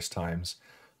off in various times.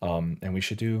 And we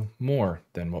should do more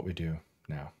than what we do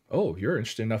now. Oh, you're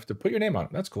interested enough to put your name on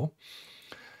it. That's cool.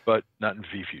 But not in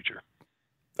V future.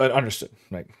 Understood.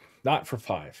 Right. Not for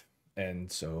 5.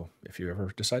 And so if you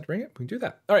ever decide to bring it, we can do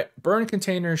that. All right. Burn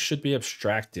containers should be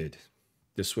abstracted.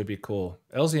 This would be cool.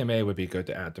 LZMA would be good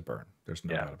to add to Burn. There's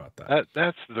no doubt about that.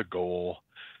 That's the goal.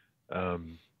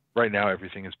 Right now,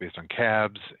 everything is based on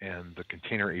cabs, and the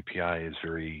container API is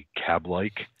very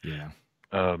cab-like. Yeah.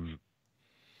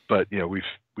 But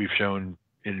we've shown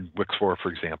in Wix4, for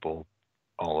example,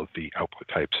 all of the output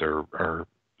types are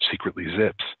secretly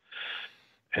zips,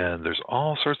 and there's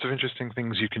all sorts of interesting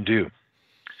things you can do.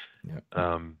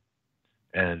 Yeah.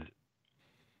 And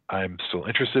I'm still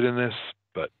interested in this,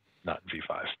 but not in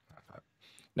V5.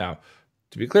 Now,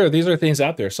 to be clear, these are things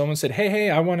out there. Someone said, hey,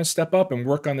 I want to step up and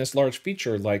work on this large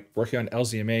feature, like working on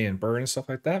LZMA and Burn and stuff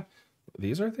like that.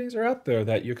 These are things that are out there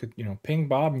that you could, ping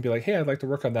Bob and be like, hey, I'd like to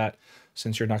work on that.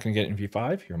 Since you're not going to get it in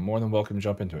V5, you're more than welcome to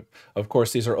jump into it. Of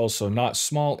course, these are also not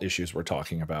small issues we're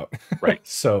talking about. Right.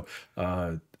 So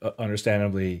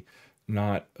understandably,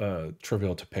 not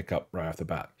trivial to pick up right off the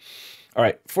bat. All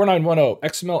right, 4910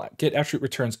 XML get attribute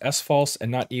returns S false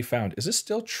and not E found. Is this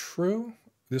still true?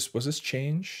 Was this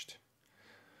changed?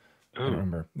 I don't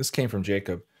remember. This came from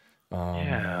Jacob.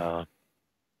 Yeah.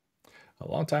 A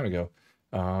long time ago.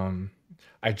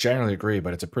 I generally agree,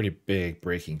 but it's a pretty big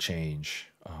breaking change.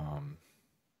 Sean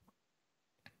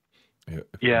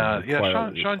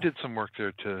did some work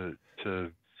there to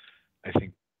I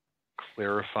think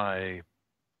clarify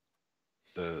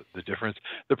the difference.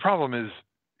 The problem is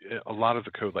a lot of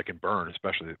the code, like in Burn,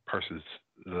 especially, that parses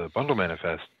the bundle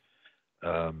manifest.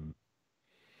 A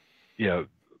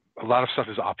lot of stuff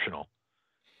is optional,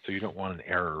 so you don't want an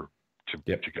error to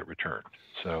get returned.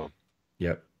 So.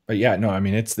 Yep. But yeah, no, I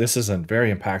mean, this is a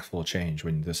very impactful change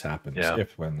when this happens,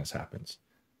 when this happens.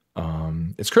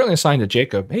 It's currently assigned to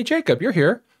Jacob. Hey, Jacob, you're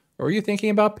here. Or are you thinking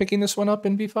about picking this one up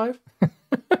in V5?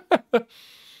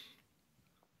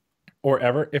 Or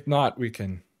ever? If not, we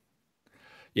can.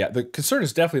 Yeah, the concern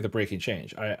is definitely the breaking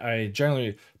change. I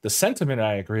generally, the sentiment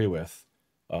I agree with.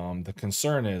 The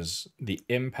concern is the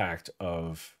impact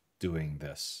of doing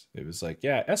this. It was like,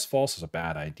 yeah, S false is a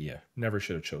bad idea. Never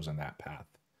should have chosen that path.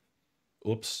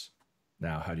 Oops.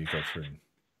 Now, how do you go through?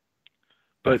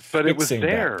 But it was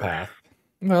there. Path?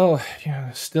 Well,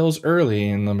 yeah, still's early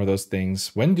in some of those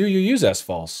things. When do you use S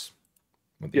false?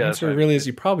 Well, the answer really is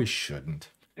you probably shouldn't.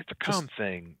 It's a common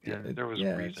thing. Yeah, there was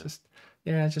a reason.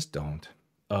 Just don't.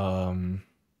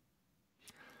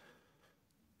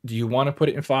 Do you want to put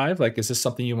it in 5? Like, is this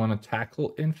something you want to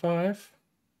tackle in 5?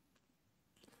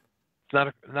 It's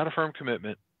not a firm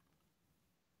commitment.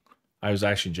 I was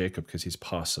actually Jacob because he's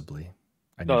possibly.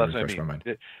 I need to refresh my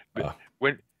mind.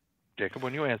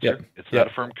 When you answer, it's not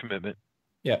a firm commitment.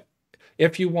 Yeah.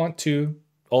 If you want to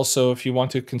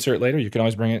consider it later, you can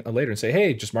always bring it later and say,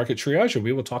 hey, just mark it triage and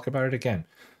we will talk about it again.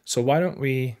 So why don't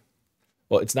we,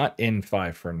 well, it's not in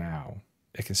 5 for now.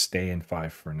 It can stay in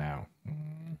 5 for now. All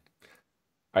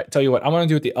right, tell you what, I'm going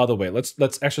to do it the other way. Let's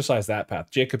exercise that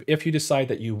path. Jacob, if you decide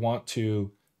that you want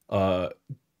to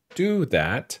do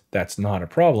that, that's not a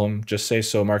problem. Just say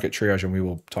so, mark it triage, and we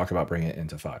will talk about bringing it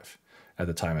into 5 at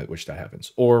the time at which that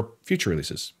happens, or future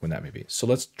releases when that may be. So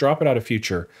let's drop it out of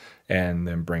future and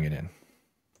then bring it in.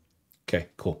 Okay,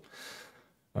 cool.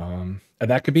 And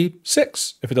that could be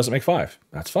 6 if it doesn't make 5.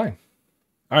 That's fine.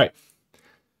 All right.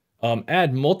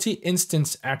 Add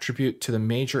multi-instance attribute to the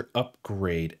major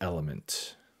upgrade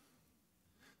element.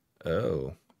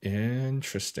 Oh,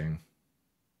 interesting.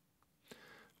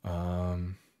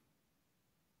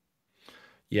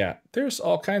 Yeah, there's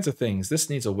all kinds of things. This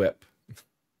needs a whip.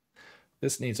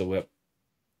 This needs a whip.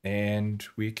 And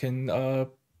we can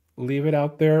leave it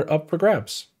out there up for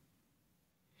grabs.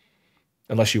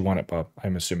 Unless you want it, Bob.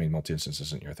 I'm assuming multi-instance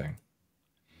isn't your thing.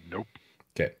 Nope.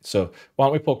 Okay, so why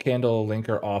don't we pull candle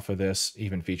linker off of this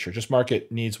even feature? Just mark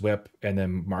it needs whip and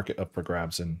then mark it up for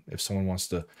grabs. And if someone wants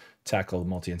to tackle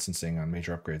multi-instancing on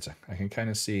major upgrades, I can kind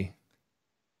of see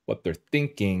what they're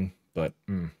thinking, but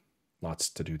lots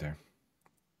to do there.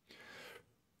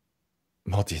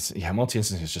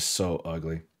 Multi-instancing is just so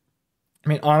ugly. I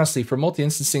mean, honestly, for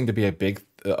multi-instancing to be a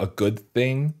good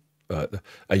thing,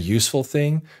 a useful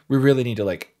thing, we really need to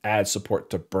like add support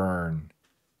to burn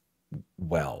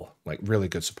well, like really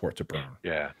good support to burn.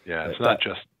 Yeah. It's not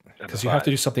just because you have to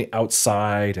do something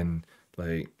outside and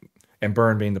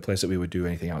burn being the place that we would do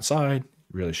anything outside.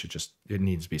 Really it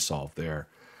needs to be solved there.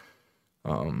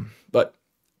 But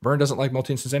burn doesn't like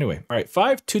multi-instance anyway. All right,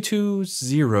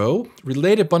 5220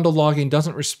 related bundle logging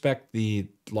doesn't respect the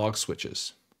log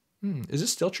switches. Is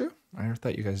this still true? I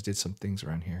thought you guys did some things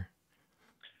around here.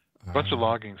 A bunch of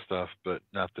logging stuff, but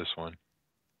not this one.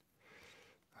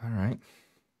 All right.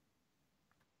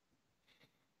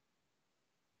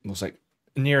 Looks like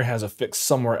Nir has a fix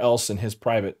somewhere else in his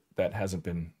private that hasn't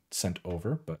been sent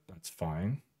over, but that's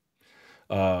fine.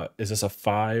 Is this a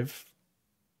 5?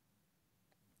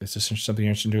 Is this something you're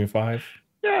interested in doing 5?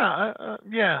 Yeah,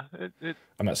 yeah.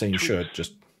 I'm not saying you should,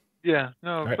 just... Yeah,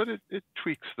 no, right. But it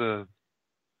tweaks the...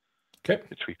 Okay.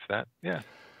 It tweaks that, yeah.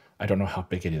 I don't know how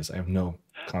big it is. I have no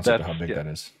concept of how big that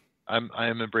is. I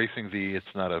am embracing it's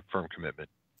not a firm commitment.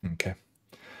 Okay.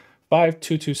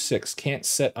 5226, can't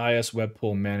set IS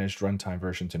Webpool managed runtime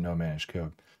version to no managed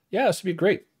code. Yeah, this would be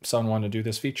great. Someone want to do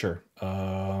this feature.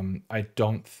 I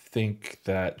don't think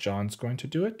that John's going to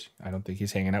do it. I don't think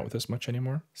he's hanging out with us much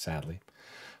anymore, sadly.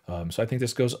 So I think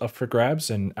this goes up for grabs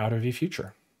and out of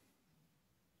eFuture.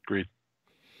 Agreed.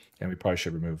 And we probably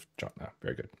should remove John now.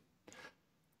 Very good.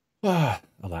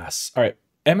 Alas. All right.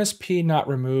 MSP not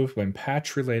removed when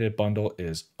patch-related bundle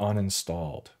is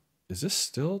uninstalled. Is this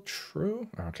still true?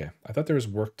 Okay. I thought there was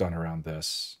work done around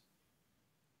this.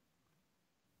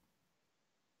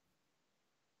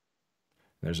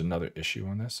 There's another issue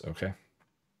on this. Okay.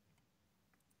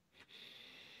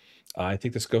 I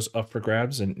think this goes up for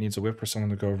grabs and it needs a whip for someone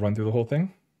to go run through the whole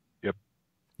thing. Yep.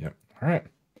 Yep. All right.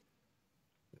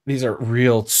 These are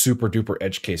real super duper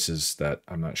edge cases that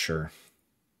I'm not sure.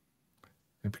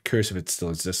 I'd be curious if it still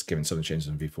exists given some of the changes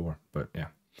in V4, but yeah.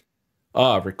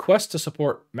 Request to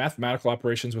support mathematical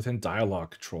operations within dialogue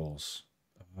controls.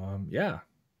 Yeah,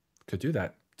 could do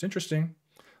that. It's interesting.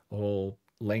 A whole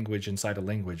language inside a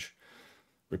language.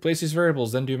 Replace these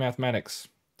variables, then do mathematics.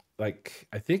 Like,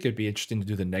 I think it'd be interesting to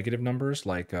do the negative numbers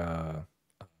like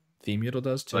ThemeUtil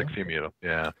does too. Like ThemeUtil,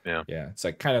 yeah. Yeah, it's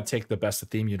like kind of take the best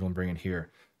of ThemeUtil and bring it here.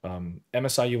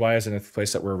 MSI UI is in a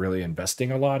place that we're really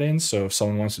investing a lot in. So if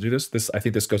someone wants to do this, I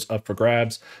think this goes up for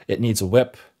grabs. It needs a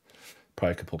whip.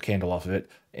 Probably could pull candle off of it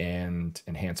and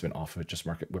enhancement off of it. Just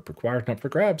mark it whip required and up for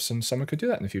grabs. And someone could do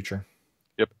that in the future.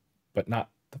 Yep. But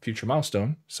not the future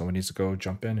milestone. Someone needs to go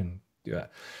jump in and do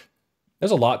that.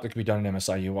 There's a lot that could be done in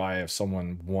MSI UI if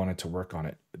someone wanted to work on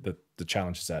it. The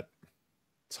challenge is that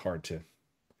it's hard to.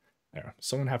 I don't know.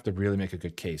 Someone have to really make a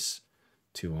good case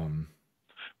to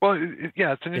Well,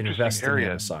 yeah, it's an interesting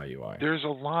area. In the MSI UI. There's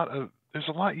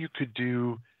a lot you could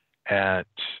do at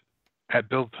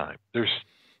build time.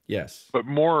 Yes. But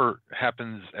more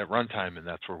happens at runtime, and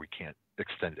that's where we can't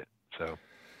extend it. So.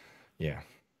 Yeah.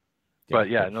 But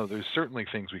yeah, no, there's certainly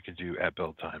things we can do at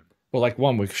build time. Well, like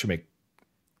we should make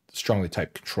strongly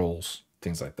typed controls,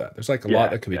 things like that. There's like a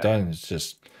lot that could be done. It's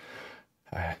just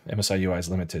MSI UI is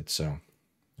limited, so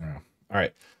I don't know. All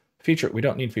right. Feature, we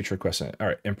don't need feature requests in it. All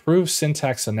right. Improve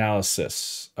syntax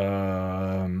analysis.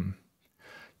 Yeah,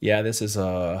 this is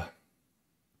a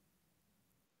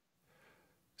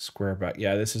square back.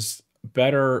 Yeah, this is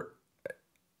better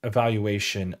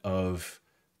evaluation of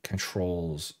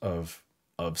controls of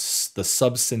the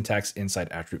sub syntax inside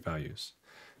attribute values.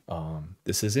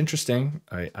 This is interesting.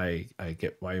 I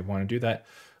get why you want to do that.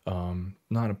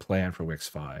 Not a plan for WiX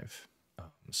 5.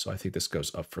 So I think this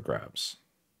goes up for grabs.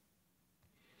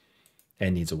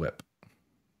 And needs a whip.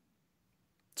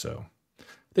 So I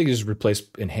think you just replace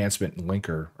enhancement and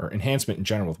linker, or enhancement in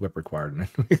general with whip required, and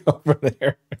then we go from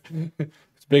there.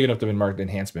 It's big enough to be marked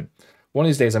enhancement. One of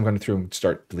these days I'm going through and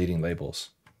start deleting labels,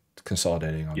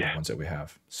 consolidating on the ones that we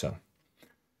have. So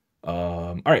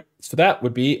all right, so that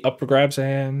would be up for grabs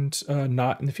and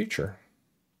not in the future.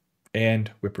 And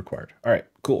whip required. All right,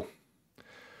 cool.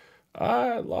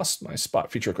 I lost my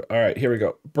spot feature. All right, here we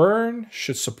go. Burn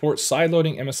should support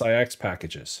sideloading MSIX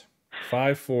packages.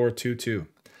 5422.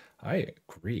 I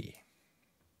agree.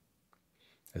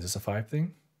 Is this a 5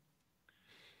 thing?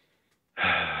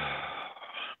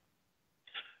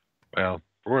 Well,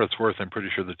 for what it's worth, I'm pretty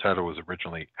sure the title was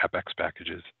originally AppX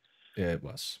packages. Yeah, it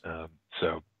was.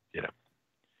 So, you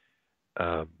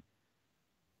know,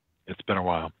 it's been a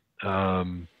while. I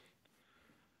mean,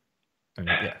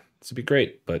 yeah, this would be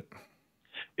great, but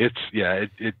it's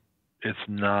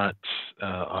not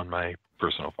on my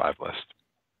personal 5 list.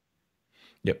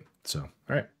 Yep. So,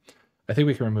 all right, I think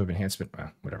we can remove enhancement.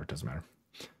 Well, whatever, it doesn't matter.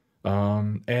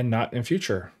 And not in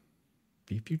future.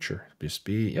 Be future. Just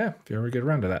be, yeah, if you ever get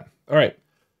around to that. All right.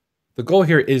 The goal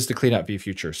here is to clean out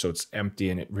vFuture so it's empty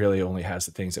and it really only has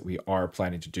the things that we are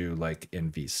planning to do, like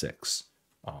in V6,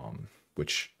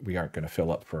 which we aren't going to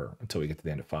fill up for until we get to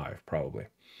the end of 5, probably.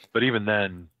 But even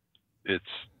then, the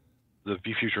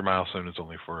vFuture milestone is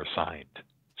only for assigned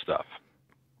stuff,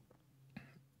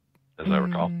 as I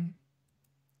recall.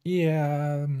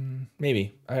 Yeah,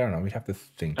 maybe. I don't know. We'd have to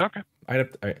think. Okay.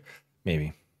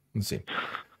 Maybe. Let's see.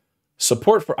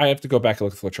 Support for, I have to go back and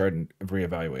look at the flowchart and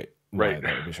reevaluate. Right.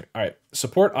 All right.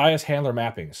 Support IS handler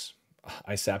mappings,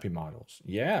 ISAPI models.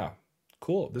 Yeah,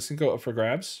 cool. This can go up for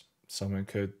grabs. Someone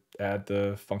could add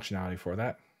the functionality for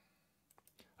that.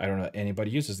 I don't know if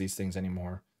anybody uses these things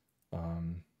anymore.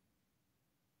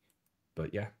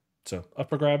 But yeah, so up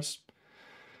for grabs.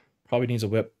 Probably needs a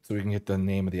whip so we can get the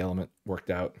name of the element worked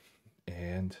out,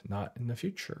 and not in the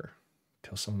future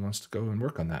until someone wants to go and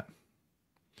work on that.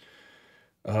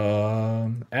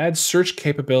 Add search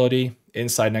capability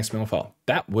inside next memo file.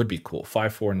 That would be cool.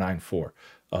 5494.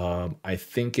 I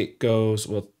think it goes,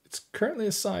 well, it's currently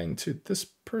assigned to this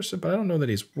person, but I don't know that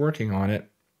he's working on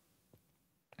it.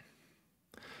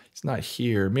 He's not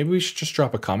here. Maybe we should just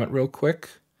drop a comment real quick.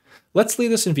 Let's leave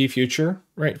this in vFuture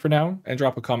right for now and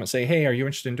drop a comment. Say, hey, are you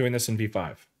interested in doing this in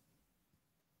V5?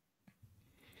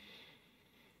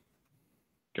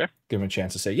 Okay. Give them a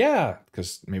chance to say, yeah,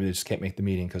 because maybe they just can't make the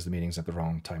meeting because the meeting's at the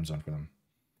wrong time zone for them.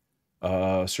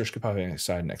 Search capability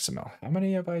inside an XML. How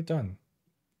many have I done?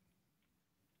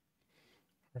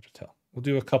 Hard to tell. We'll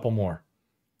do a couple more.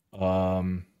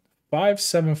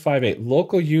 5758.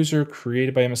 Local user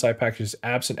created by MSI packages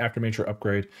absent after major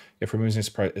upgrade if removing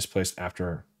is placed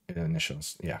after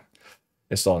initials. Yeah.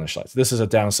 Install initialize. This is a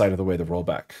downside of the way the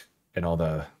rollback and all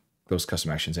those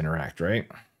custom actions interact, right?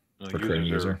 For creating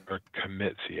user are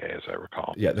commit CA, as I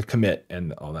recall. Yeah, the commit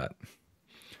and all that.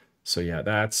 So yeah,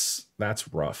 that's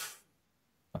rough.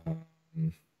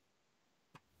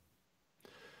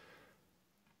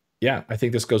 Yeah, I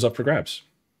think this goes up for grabs.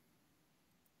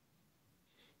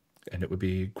 And it would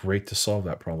be great to solve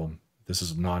that problem. This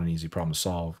is not an easy problem to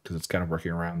solve because it's kind of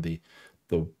working around the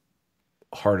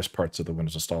hardest parts of the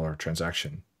Windows installer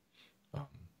transaction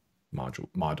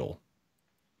module.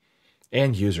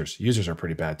 And users. Users are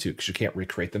pretty bad too because you can't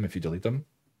recreate them if you delete them.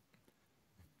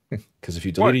 Because if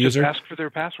you delete a user, just ask for their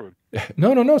password.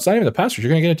 No, it's not even the password. You're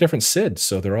going to get a different SID.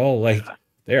 So they're all like,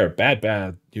 they are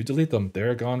bad. You delete them,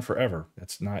 they're gone forever.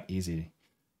 That's not easy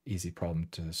problem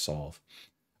to solve.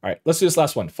 All right, let's do this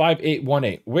last one.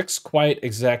 5818. WiX quiet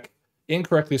exec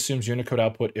incorrectly assumes Unicode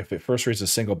output if it first reads a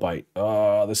single byte.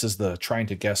 This is the trying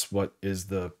to guess what is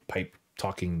the pipe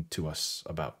talking to us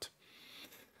about.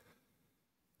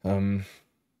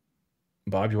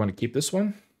 Bob, you want to keep this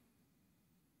one?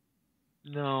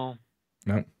 No.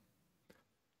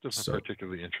 Doesn't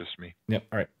particularly interest me. Yep.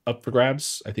 All right. Up for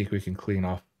grabs. I think we can clean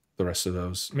off the rest of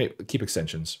those. Maybe keep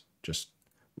extensions.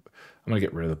 I'm going to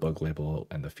get rid of the bug label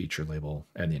and the feature label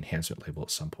and the enhancement label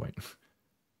at some point.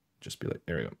 Just be like,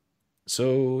 there we go.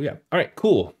 So yeah. All right,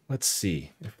 cool. Let's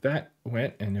see if that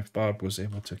went and if Bob was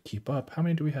able to keep up. How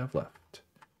many do we have left?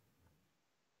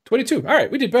 22. All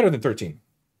right. We did better than 13.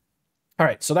 All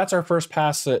right. So that's our first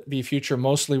pass at vFuture.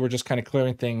 Mostly we're just kind of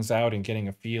clearing things out and getting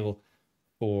a feel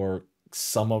for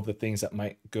some of the things that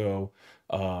might go.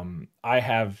 I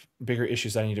have bigger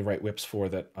issues I need to write whips for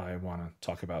that I want to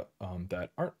talk about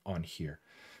that aren't on here.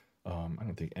 I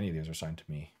don't think any of these are assigned to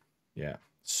me. Yeah.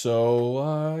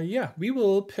 So yeah, we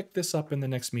will pick this up in the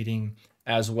next meeting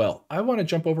as well. I want to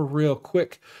jump over real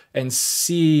quick and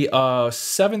see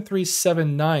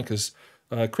 7379 because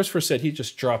Christopher said he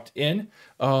just dropped in.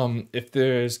 If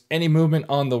there's any movement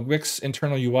on the WiX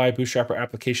internal UI Bootstrapper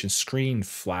application screen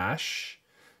flash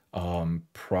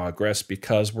progress,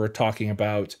 because we're talking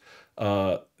about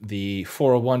the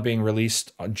 401 being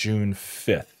released on June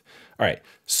 5th. All right,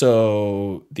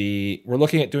 so we're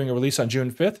looking at doing a release on June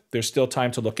 5th. There's still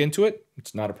time to look into it.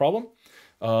 It's not a problem.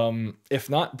 If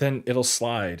not, then it'll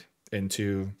slide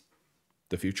into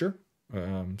the future,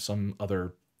 some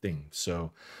other thing.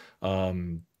 So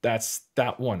that's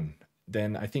that one.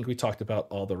 Then I think we talked about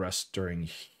all the rest during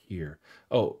here.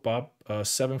 Oh, Bob,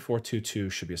 7422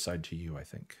 should be assigned to you, I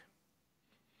think.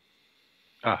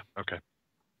 Okay.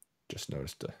 Just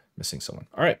noticed missing someone.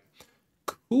 All right,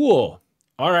 cool.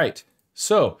 All right,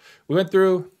 so we went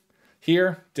through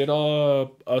here, did a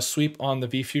sweep on the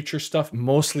vFuture stuff,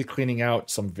 mostly cleaning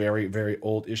out some very, very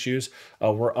old issues.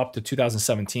 We're up to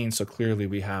 2017, so clearly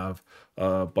we have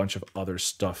a bunch of other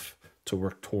stuff to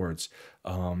work towards.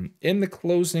 In the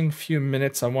closing few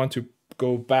minutes, I want to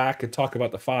go back and talk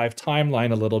about the 5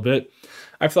 timeline a little bit.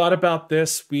 I've thought about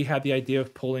this. We had the idea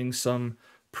of pulling some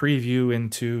preview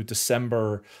into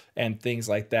December and things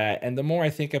like that. And the more I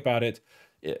think about it,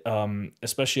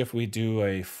 especially if we do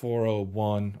a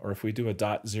 401 or if we do a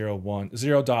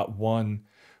 0.1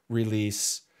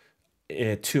 release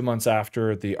 2 months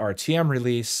after the RTM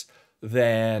release,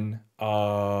 then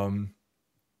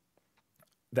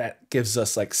that gives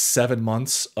us like 7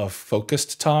 months of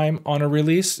focused time on a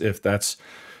release. If that's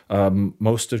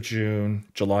most of June,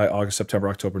 July, August, September,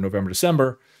 October, November,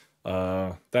 December,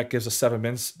 that gives us 7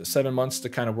 months to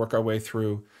kind of work our way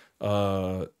through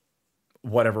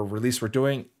whatever release we're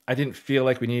doing. I didn't feel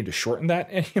like we needed to shorten that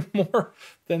any more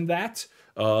than that.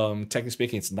 Technically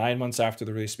speaking, it's 9 months after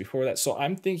the release before that. So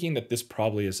I'm thinking that this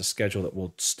probably is a schedule that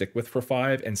we'll stick with for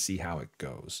 5 and see how it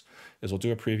goes. We'll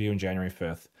do a preview on January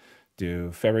 5th,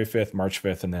 do February 5th, March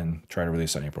 5th, and then try to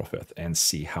release on April 5th and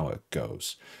see how it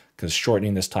goes. Because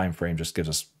shortening this time frame just gives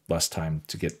us less time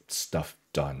to get stuff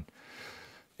done.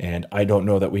 And I don't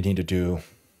know that we need to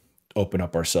open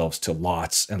up ourselves to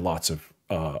lots and lots of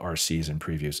RCs and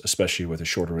previews, especially with a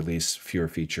shorter release, fewer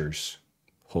features.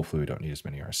 Hopefully we don't need as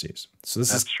many RCs. So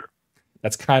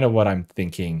that's kind of what I'm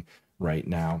thinking right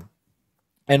now.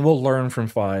 And we'll learn from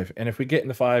 5. And if we get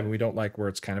into 5 and we don't like where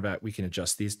it's kind of at, we can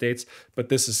adjust these dates. But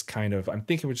this is kind of, I'm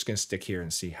thinking we're just going to stick here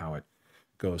and see how it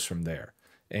goes from there.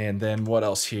 And then what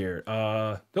else here?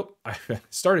 Nope, I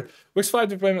started. WiX 5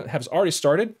 deployment has already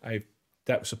started.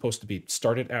 That was supposed to be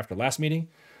started after last meeting.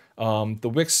 The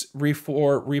WiX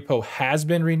repo has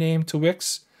been renamed to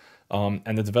WiX.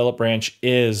 And the develop branch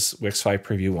is Wix 5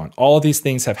 Preview 1. All of these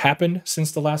things have happened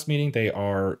since the last meeting.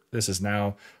 This is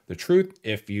now the truth.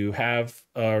 If you have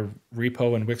a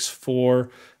repo in Wix 4,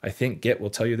 I think Git will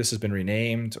tell you this has been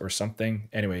renamed or something.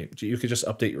 Anyway, you could just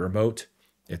update your remote.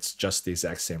 It's just the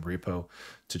exact same repo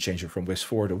to change it from Wix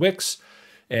 4 to Wix.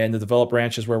 And the develop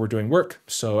branch is where we're doing work.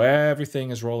 So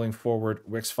everything is rolling forward.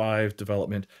 Wix 5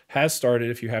 development has started.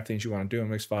 If you have things you want to do in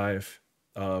Wix 5,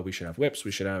 we should have whips.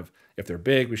 We should have, if they're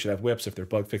big, we should have whips. If they're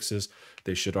bug fixes,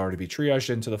 they should already be triaged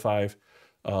into the 5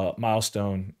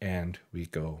 milestone, and we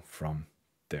go from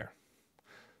there.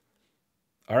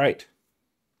 All right.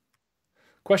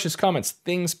 Questions, comments,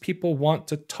 things people want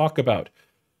to talk about.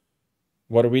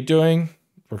 What are we doing?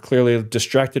 We're clearly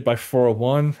distracted by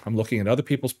 401. I'm looking at other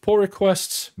people's pull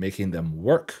requests, making them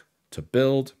work to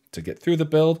build, to get through the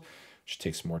build, which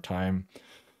takes more time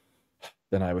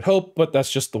than I would hope, but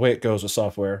that's just the way it goes with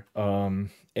software.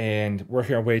 And we're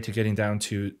here our way to getting down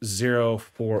to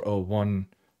 401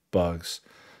 bugs,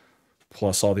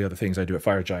 plus all the other things I do at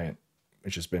FireGiant,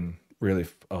 which has been really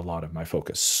a lot of my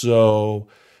focus. So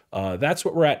that's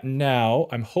what we're at now.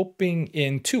 I'm hoping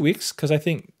in 2 weeks, because I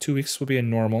think 2 weeks will be a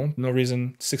normal. No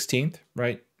reason 16th,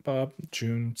 right, Bob?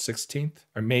 June 16th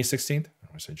or May 16th? I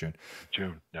want to say June.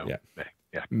 June, no, yeah. May.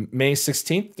 Yeah. May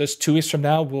 16th, just 2 weeks from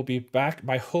now, we'll be back.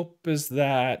 My hope is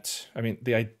that, I mean,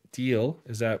 the ideal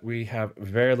is that we have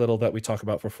very little that we talk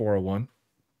about for 401.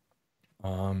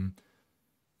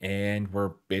 And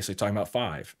we're basically talking about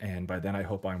 5. And by then I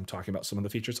hope I'm talking about some of the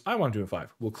features I want to do in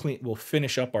 5. We'll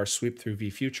finish up our sweep through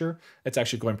vFuture. It's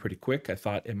actually going pretty quick. I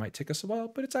thought it might take us a while,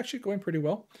 but it's actually going pretty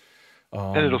well.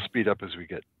 And it'll speed up as we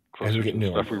get closer to the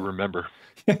stuff we remember.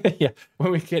 Yeah,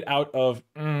 when we get out of,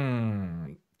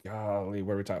 golly,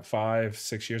 where we talked 5,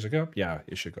 6 years ago? Yeah,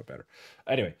 it should go better.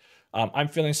 Anyway, I'm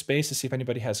filling space to see if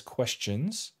anybody has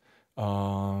questions.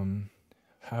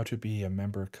 How to be a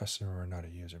member, customer, or not a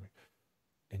user.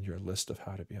 In your list of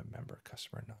how to be a member,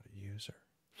 customer, not a user.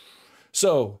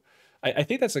 So I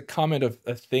think that's a comment of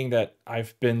a thing that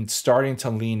I've been starting to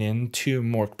lean into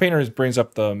more. Painter brings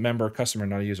up the member, customer,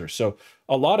 not a user. So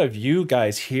a lot of you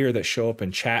guys here that show up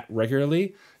and chat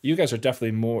regularly, you guys are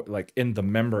definitely more like in the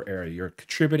member area. You're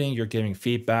contributing, you're giving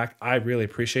feedback. I really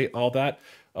appreciate all that.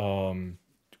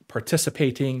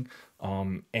 Participating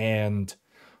and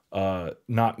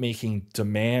not making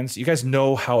demands. You guys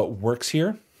know how it works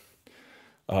here.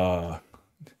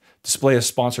 Display a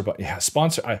sponsor button. Yeah,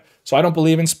 sponsor. So I don't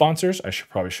believe in sponsors. I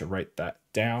probably should write that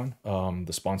down.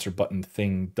 The sponsor button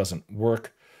thing doesn't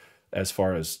work as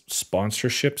far as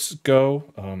sponsorships go.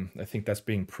 I think that's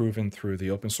being proven through the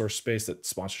open source space that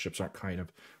sponsorships aren't kind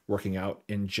of working out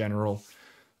in general.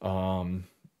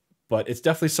 But it's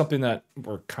definitely something that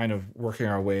we're kind of working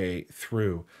our way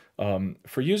through.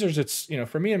 For users, it's,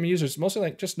 for me and users, mostly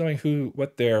like just knowing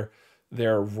what their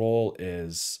role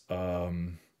is,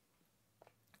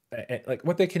 like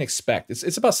what they can expect.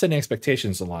 It's about setting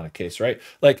expectations in a lot of cases, right?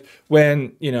 Like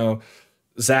when,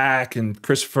 Zach and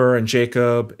Christopher and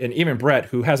Jacob and even Brett,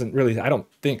 who hasn't really, I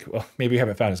don't think, well, maybe you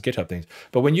haven't found his GitHub things,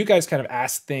 but when you guys kind of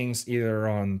ask things either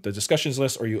on the discussions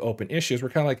list or you open issues, we're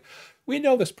kind of like, we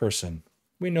know this person.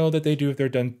 We know that they do, if they're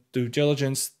done due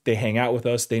diligence, they hang out with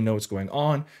us, they know what's going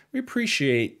on. We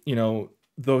appreciate,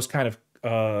 those kind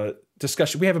of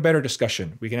discussion. We have a better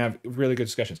discussion. We can have really good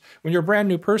discussions. When you're a brand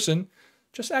new person,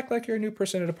 just act like you're a new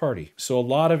person at a party. So a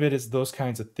lot of it is those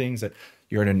kinds of things that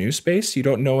you're in a new space, you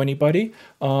don't know anybody.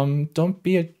 Don't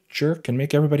be a jerk and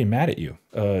make everybody mad at you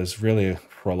is really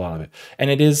for a lot of it. And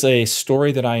it is a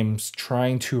story that I'm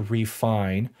trying to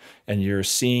refine, and you're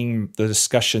seeing the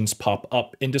discussions pop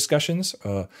up in discussions,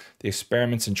 the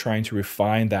experiments in trying to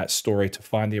refine that story to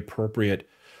find the appropriate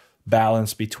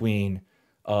balance between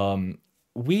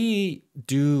we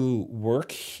do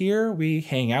work here, we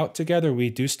hang out together, we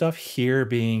do stuff here,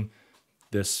 being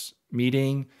this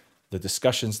meeting, the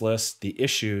discussions list, the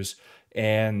issues,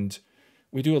 and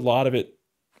we do a lot of it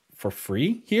for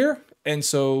free here. And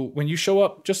so when you show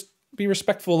up, just be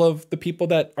respectful of the people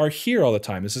that are here all the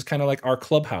time. This is kind of like our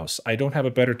clubhouse. I don't have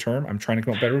a better term. I'm trying to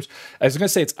come up with better words. I was going to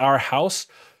say it's our house,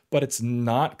 but it's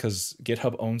not, because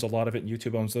GitHub owns a lot of it and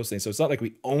YouTube owns those things. So it's not like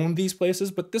we own these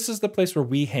places, but this is the place where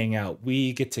we hang out.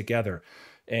 We get together.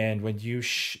 And when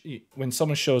when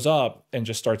someone shows up and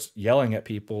just starts yelling at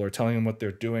people or telling them what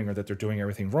they're doing or that they're doing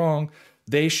everything wrong,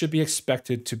 they should be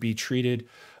expected to be treated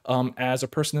as a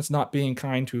person that's not being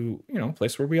kind to, a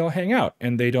place where we all hang out,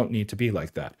 and they don't need to be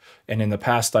like that. And in the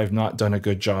past, I've not done a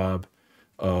good job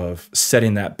of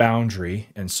setting that boundary.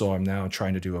 And so I'm now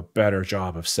trying to do a better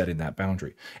job of setting that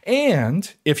boundary.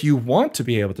 And if you want to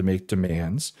be able to make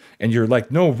demands and you're like,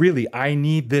 no, really, I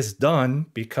need this done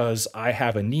because I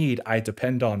have a need, I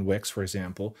depend on WiX, for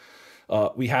example,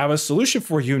 we have a solution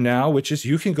for you now, which is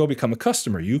you can go become a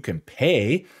customer. You can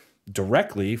pay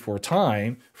directly for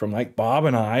time from like Bob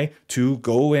and I to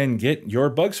go and get your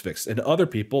bugs fixed, and other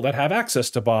people that have access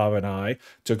to Bob and I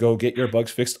to go get your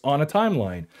bugs fixed on a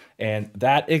timeline. And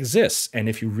that exists. And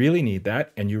if you really need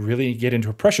that and you really get into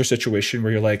a pressure situation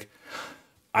where you're like,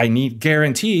 I need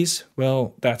guarantees,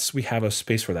 well, we have a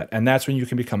space for that. And that's when you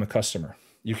can become a customer.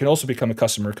 You can also become a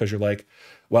customer because you're like,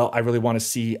 well, I really want to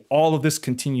see all of this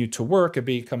continue to work, and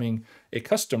becoming a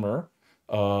customer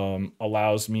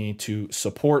allows me to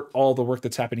support all the work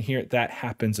that's happening here. That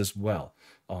happens as well.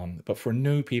 But for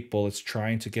new people, it's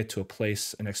trying to get to a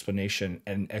place, an explanation,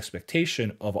 and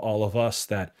expectation of all of us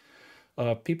that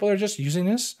people are just using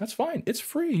this. That's fine. It's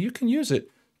free. You can use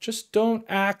it. Just don't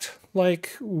act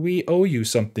like we owe you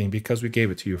something because we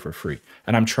gave it to you for free.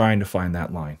 And I'm trying to find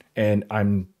that line. And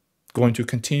I'm going to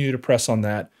continue to press on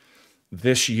that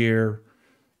this year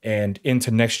and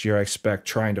into next year. I expect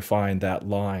trying to find that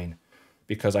line,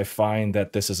 because I find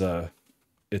that this is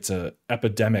it's a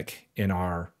epidemic in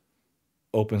our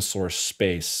open source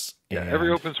space. Yeah, every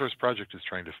open source project is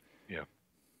trying to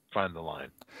find the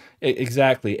line.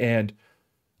 Exactly. And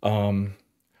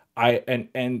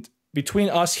between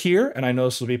us here, and I know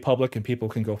this will be public and people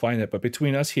can go find it, but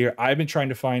between us here, I've been trying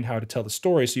to find how to tell the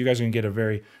story, so you guys are gonna get a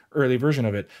very early version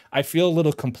of it. I feel a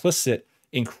little complicit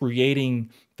in creating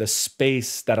the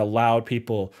space that allowed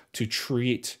people to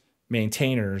treat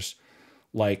maintainers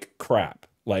like crap.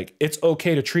 Like, it's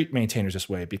okay to treat maintainers this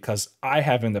way, because I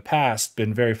have in the past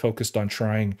been very focused on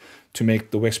trying to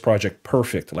make the WiX project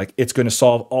perfect. Like, it's going to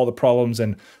solve all the problems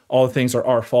and all the things are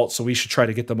our fault, so we should try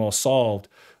to get them all solved,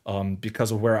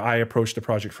 because of where I approached the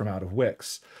project from out of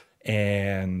WiX.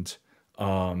 And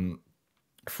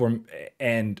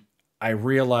I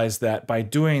realized that by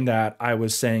doing that, I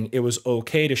was saying it was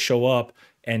okay to show up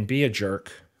and be a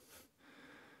jerk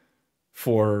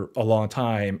for a long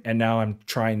time, and now I'm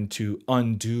trying to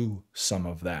undo some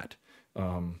of that.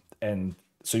 And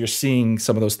so you're seeing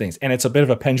some of those things, and it's a bit of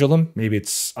a pendulum. Maybe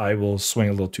I will swing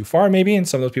a little too far, maybe, and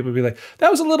some of those people will be like, that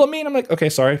was a little mean. I'm like, okay,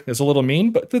 sorry, it's a little mean,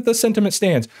 but the sentiment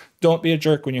stands. Don't be a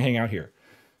jerk when you hang out here.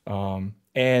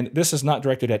 And this is not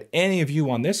directed at any of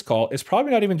you on this call. It's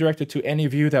probably not even directed to any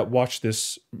of you that watch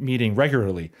this meeting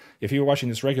regularly. If you're watching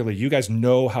this regularly, you guys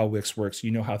know how WiX works.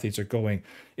 You know how things are going.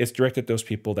 It's directed at those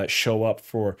people that show up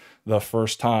for the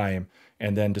first time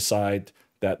and then decide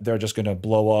that they're just going to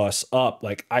blow us up.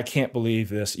 Like, I can't believe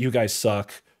this. You guys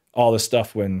suck. All this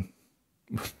stuff, when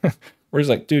we're just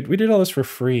like, dude, we did all this for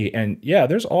free. And yeah,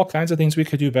 there's all kinds of things we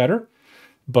could do better.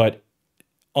 But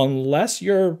unless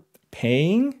you're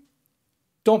paying,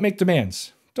 don't make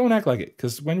demands. Don't act like it.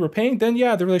 Because when we're paying, then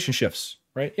yeah, the relation shifts,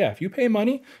 right? Yeah, if you pay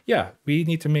money, yeah, we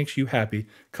need to make you happy.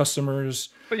 Customers.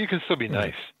 But you can still be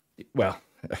nice. Well,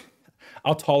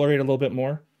 I'll tolerate a little bit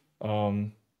more,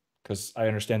 because I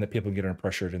understand that people can get under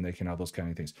pressured and they can have those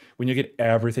kind of things. When you get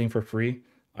everything for free,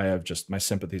 I have just, my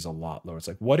sympathy's a lot lower. It's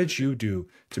like, what did you do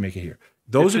to make it here?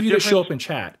 Those of you that show up in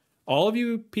chat, all of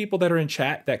you people that are in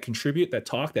chat that contribute, that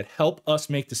talk, that help us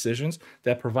make decisions,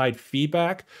 that provide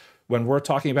feedback, when we're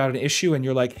talking about an issue and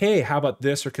you're like, hey, how about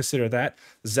this, or consider that?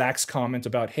 Zach's comment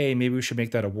about, hey, maybe we should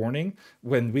make that a warning,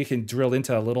 when we can drill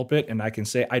into a little bit and I can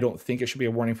say, I don't think it should be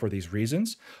a warning for these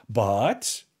reasons,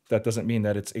 but that doesn't mean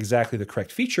that it's exactly the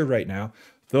correct feature right now.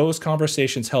 Those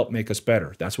conversations help make us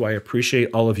better. That's why I appreciate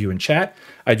all of you in chat.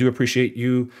 I do appreciate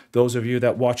you, those of you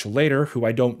that watch later who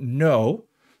I don't know.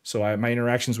 So my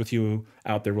interactions with you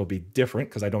out there will be different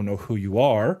because I don't know who you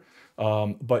are.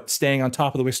 But staying on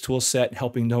top of the WiX tool set,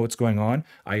 helping know what's going on,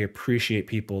 I appreciate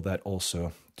people that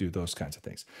also do those kinds of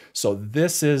things. So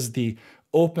this is the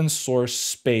open source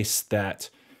space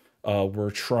that we're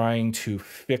trying to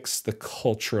fix the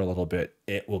culture a little bit.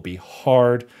 It will be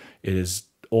hard. It is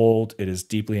old. It is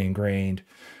deeply ingrained.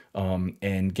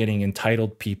 And getting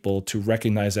entitled people to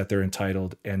recognize that they're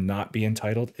entitled and not be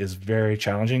entitled is very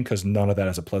challenging, because none of that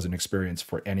is a pleasant experience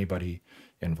for anybody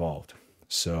involved.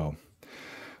 So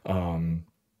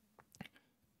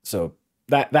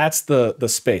that's the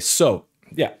space. So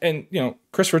yeah. And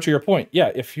Christopher, to your point,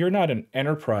 yeah, if you're not an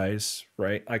enterprise,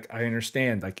 right? Like, I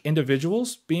understand, like,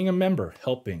 individuals being a member,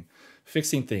 helping,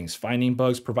 fixing things, finding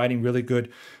bugs, providing really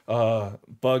good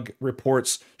bug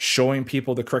reports, showing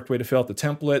people the correct way to fill out the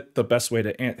template, the best way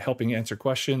to helping answer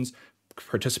questions,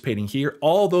 participating here.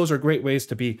 All those are great ways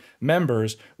to be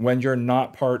members when you're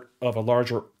not part of a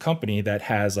larger company that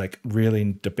has like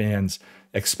really demands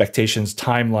expectations,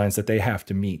 timelines that they have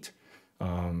to meet.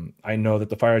 I know that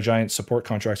the Fire Giant support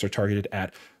contracts are targeted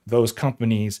at those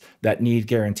companies that need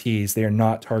guarantees. They are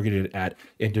not targeted at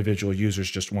individual users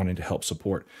just wanting to help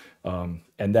support. And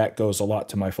that goes a lot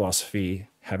to my philosophy,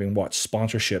 having watched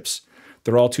sponsorships.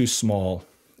 They're all too small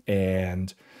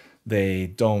and they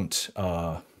don't,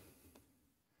 they're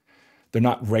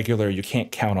not regular. You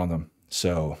can't count on them.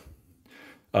 So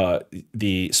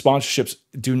the sponsorships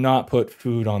do not put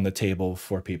food on the table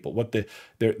for people. What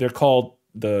they're called,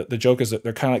 the joke is that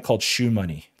they're kind of like called shoe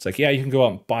money. It's like, yeah, you can go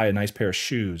out and buy a nice pair of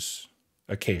shoes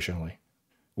occasionally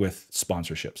with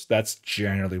sponsorships. That's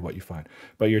generally what you find,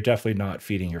 but you're definitely not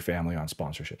feeding your family on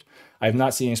sponsorships. I've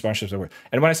not seen any sponsorships that work.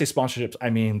 And when I say sponsorships, I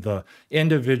mean the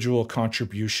individual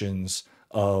contributions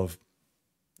of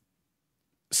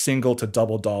single to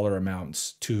double dollar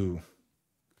amounts to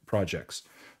projects.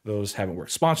 Those haven't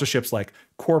worked. Sponsorships like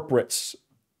corporates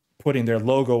putting their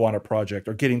logo on a project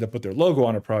or getting to put their logo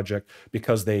on a project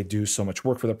because they do so much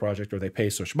work for the project or they pay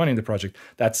so much money in the project,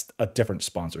 that's a different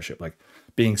sponsorship. Like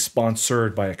being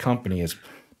sponsored by a company is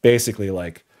basically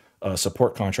like a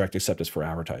support contract, except it's for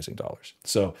advertising dollars.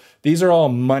 So these are all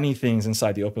money things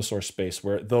inside the open source space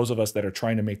where those of us that are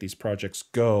trying to make these projects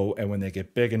go, and when they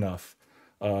get big enough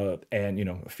and, you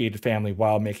know, feed the family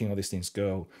while making all these things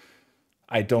go,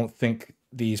 I don't think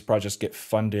these projects get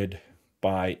funded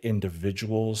by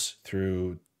individuals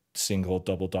through single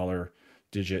double dollar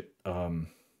digit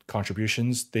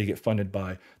contributions. They get funded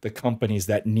by the companies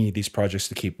that need these projects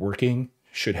to keep working,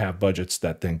 should have budgets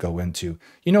that then go into,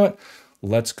 you know what,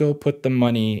 let's go put the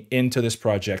money into this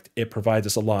project. It provides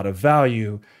us a lot of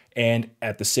value. And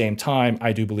at the same time,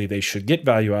 I do believe they should get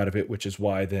value out of it, which is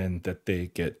why then that they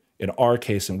get, in our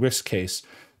case, in WiX case,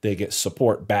 they get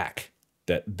support back,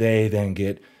 that they then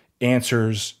get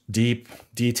answers, deep,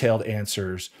 detailed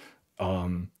answers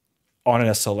on an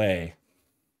SLA.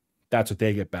 That's what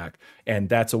they get back. And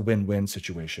that's a win-win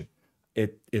situation.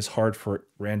 It is hard for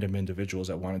random individuals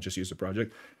that want to just use the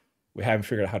project. We haven't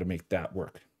figured out how to make that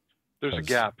work. There's a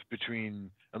gap between,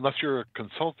 unless you're a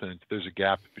consultant, there's a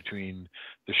gap between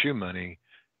the shoe money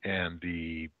and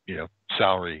the, you know,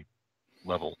 salary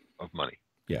level of money.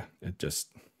 Yeah, it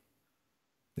just,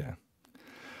 yeah.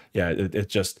 Yeah, it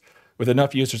just, with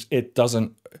enough users, it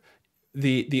doesn't.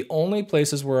 The only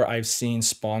places where I've seen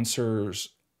sponsors,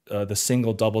 the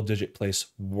single double digit place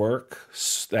work,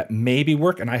 that maybe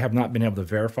work, and I have not been able to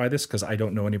verify this because I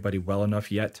don't know anybody well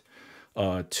enough yet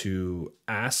to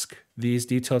ask these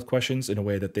detailed questions in a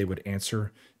way that they would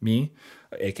answer me,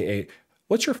 aka,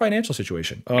 what's your financial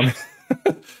situation?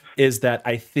 Is that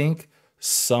I think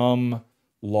some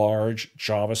large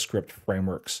JavaScript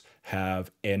frameworks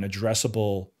have an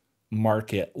addressable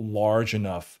market large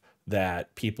enough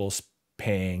that people's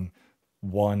paying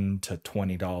 $1 to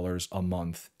 $20 a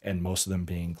month, and most of them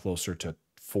being closer to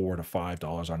 $4 to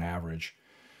 $5 on average,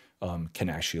 can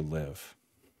actually live.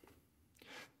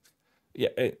 Yeah,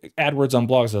 AdWords on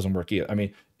blogs doesn't work either. I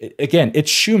mean, again, it's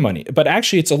shoe money, but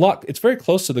actually it's a lot. It's very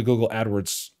close to the Google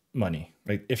AdWords money.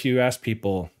 Like if you ask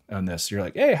people on this, you're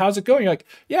like, hey, how's it going? You're like,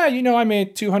 yeah, you know, I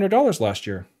made $200 last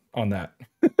year on that.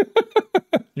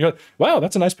 You're like, wow,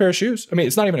 that's a nice pair of shoes. I mean,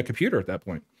 it's not even a computer at that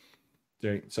point.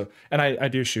 So, and I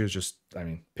do shoes, just, I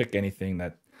mean, pick anything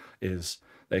that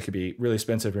could be really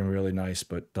expensive and really nice,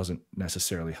 but doesn't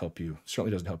necessarily help you,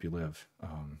 certainly doesn't help you live.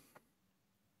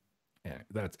 Yeah,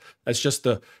 that's just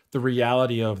the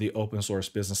reality of the open source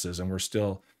businesses, and we're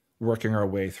still working our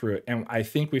way through it. And I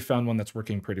think we found one that's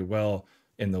working pretty well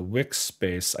in the WiX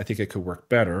space. I think it could work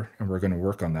better, and we're going to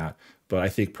work on that. But I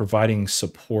think providing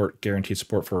support, guaranteed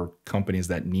support for companies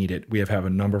that need it, we have a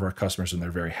number of our customers, and they're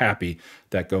very happy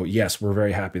that go, yes, we're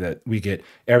very happy that we get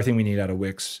everything we need out of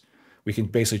WiX. We can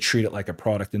basically treat it like a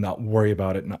product and not worry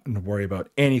about it, not worry about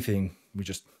anything. It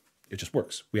just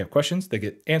works. We have questions, they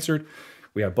get answered.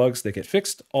 We have bugs that get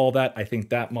fixed, all that. I think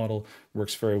that model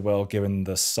works very well given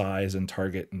the size and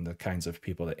target and the kinds of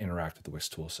people that interact with the WiX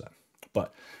toolset.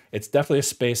 But it's definitely a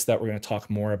space that we're going to talk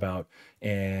more about.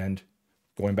 And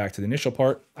going back to the initial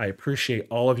part, I appreciate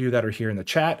all of you that are here in the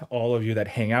chat, all of you that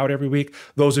hang out every week,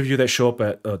 those of you that show up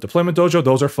at Deployment Dojo,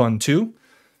 those are fun too.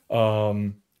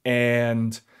 And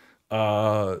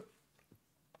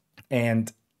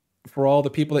for all the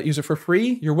people that use it for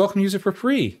free, you're welcome to use it for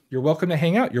free. You're welcome to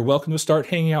hang out. You're welcome to start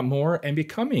hanging out more and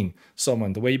becoming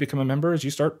someone. The way you become a member is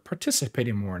you start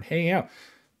participating more and hanging out,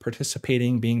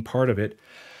 participating, being part of it.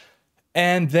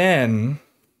 And then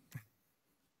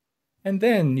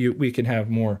we can have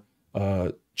more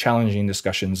challenging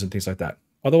discussions and things like that.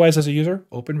 Otherwise, as a user,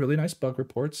 open really nice bug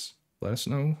reports. Let us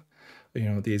know,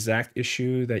 the exact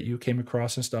issue that you came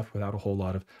across and stuff without a whole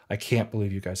lot of, I can't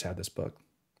believe you guys had this bug.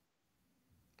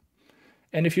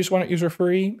 And if you just want it user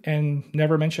free and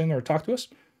never mention or talk to us,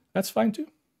 that's fine too.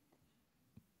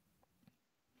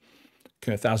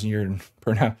 Can 1,000 a year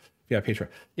per now? Yeah, Patreon.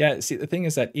 Yeah, see, the thing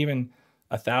is that even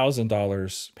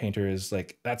 $1,000 Painter is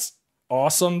like, that's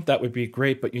awesome. That would be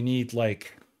great, but you need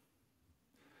like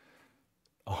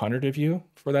 100 of you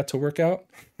for that to work out.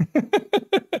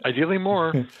 Ideally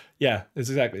more. Yeah, it's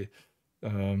exactly.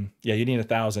 Yeah, you need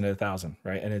 1,000 at 1,000,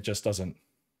 right? And it just doesn't.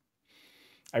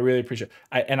 I really appreciate.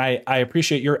 I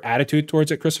appreciate your attitude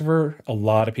towards it, Christopher. A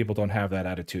lot of people don't have that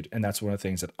attitude, and that's one of the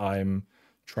things that I'm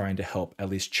trying to help at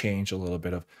least change a little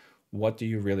bit of. What do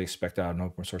you really expect out of an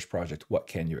open source project? What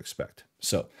can you expect?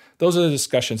 So those are the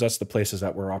discussions. That's the places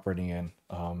that we're operating in.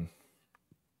 And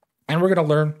we're going to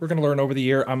learn. We're going to learn over the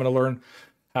year. I'm going to learn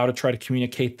how to try to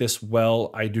communicate this well.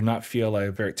 I do not feel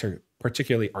I'm very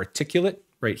particularly articulate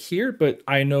right here, but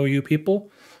I know you people.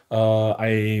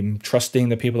 I'm trusting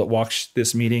the people that watch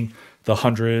this meeting, the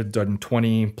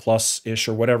 120 plus ish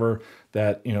or whatever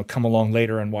that come along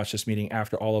later and watch this meeting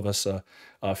after all of us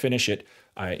finish it.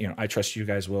 I trust you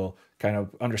guys will kind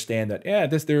of understand that. Yeah,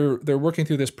 they're working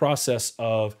through this process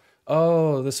of,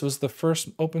 oh, this was the first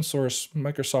open source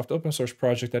Microsoft open source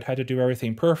project that had to do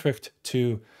everything perfect,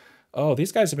 to, oh,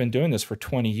 these guys have been doing this for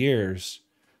 20 years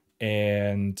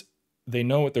and they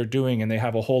know what they're doing and they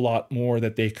have a whole lot more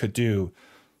that they could do.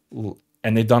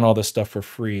 And they've done all this stuff for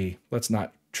free. Let's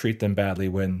not treat them badly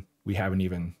when we haven't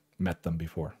even met them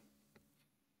before.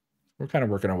 We're kind of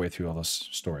working our way through all those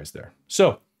stories there.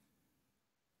 So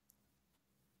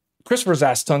Christopher's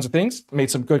asked tons of things,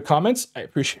 made some good comments. I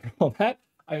appreciate all that.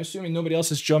 I'm assuming nobody else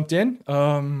has jumped in.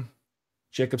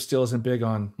 Jacob still isn't big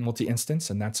on multi-instance,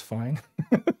 and that's fine.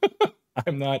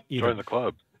 I'm not either. Join the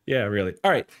club. Yeah, really.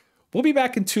 All right. We'll be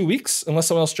back in 2 weeks, unless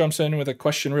someone else jumps in with a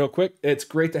question real quick. It's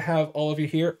great to have all of you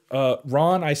here.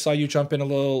 Ron, I saw you jump in a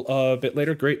little bit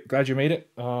later. Great. Glad you made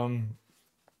it.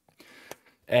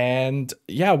 And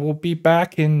yeah, we'll be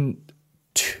back in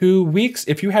 2 weeks.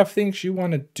 If you have things you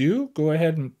want to do, go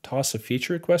ahead and toss a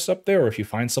feature request up there. Or if you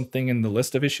find something in the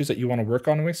list of issues that you want to work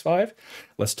on in WiX 5,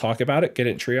 let's talk about it. Get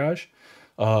it in triage.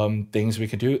 Things we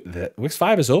can do. The WiX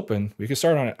 5 is open. We can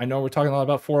start on it. I know we're talking a lot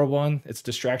about 401. It's a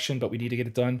distraction, but we need to get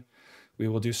it done. We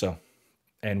will do so.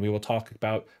 And we will talk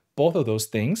about both of those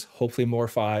things, hopefully more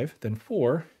 5 than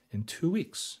 4 in 2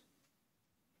 weeks.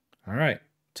 All right.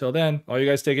 Till then, all you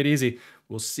guys take it easy.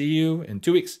 We'll see you in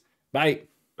 2 weeks. Bye.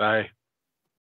 Bye.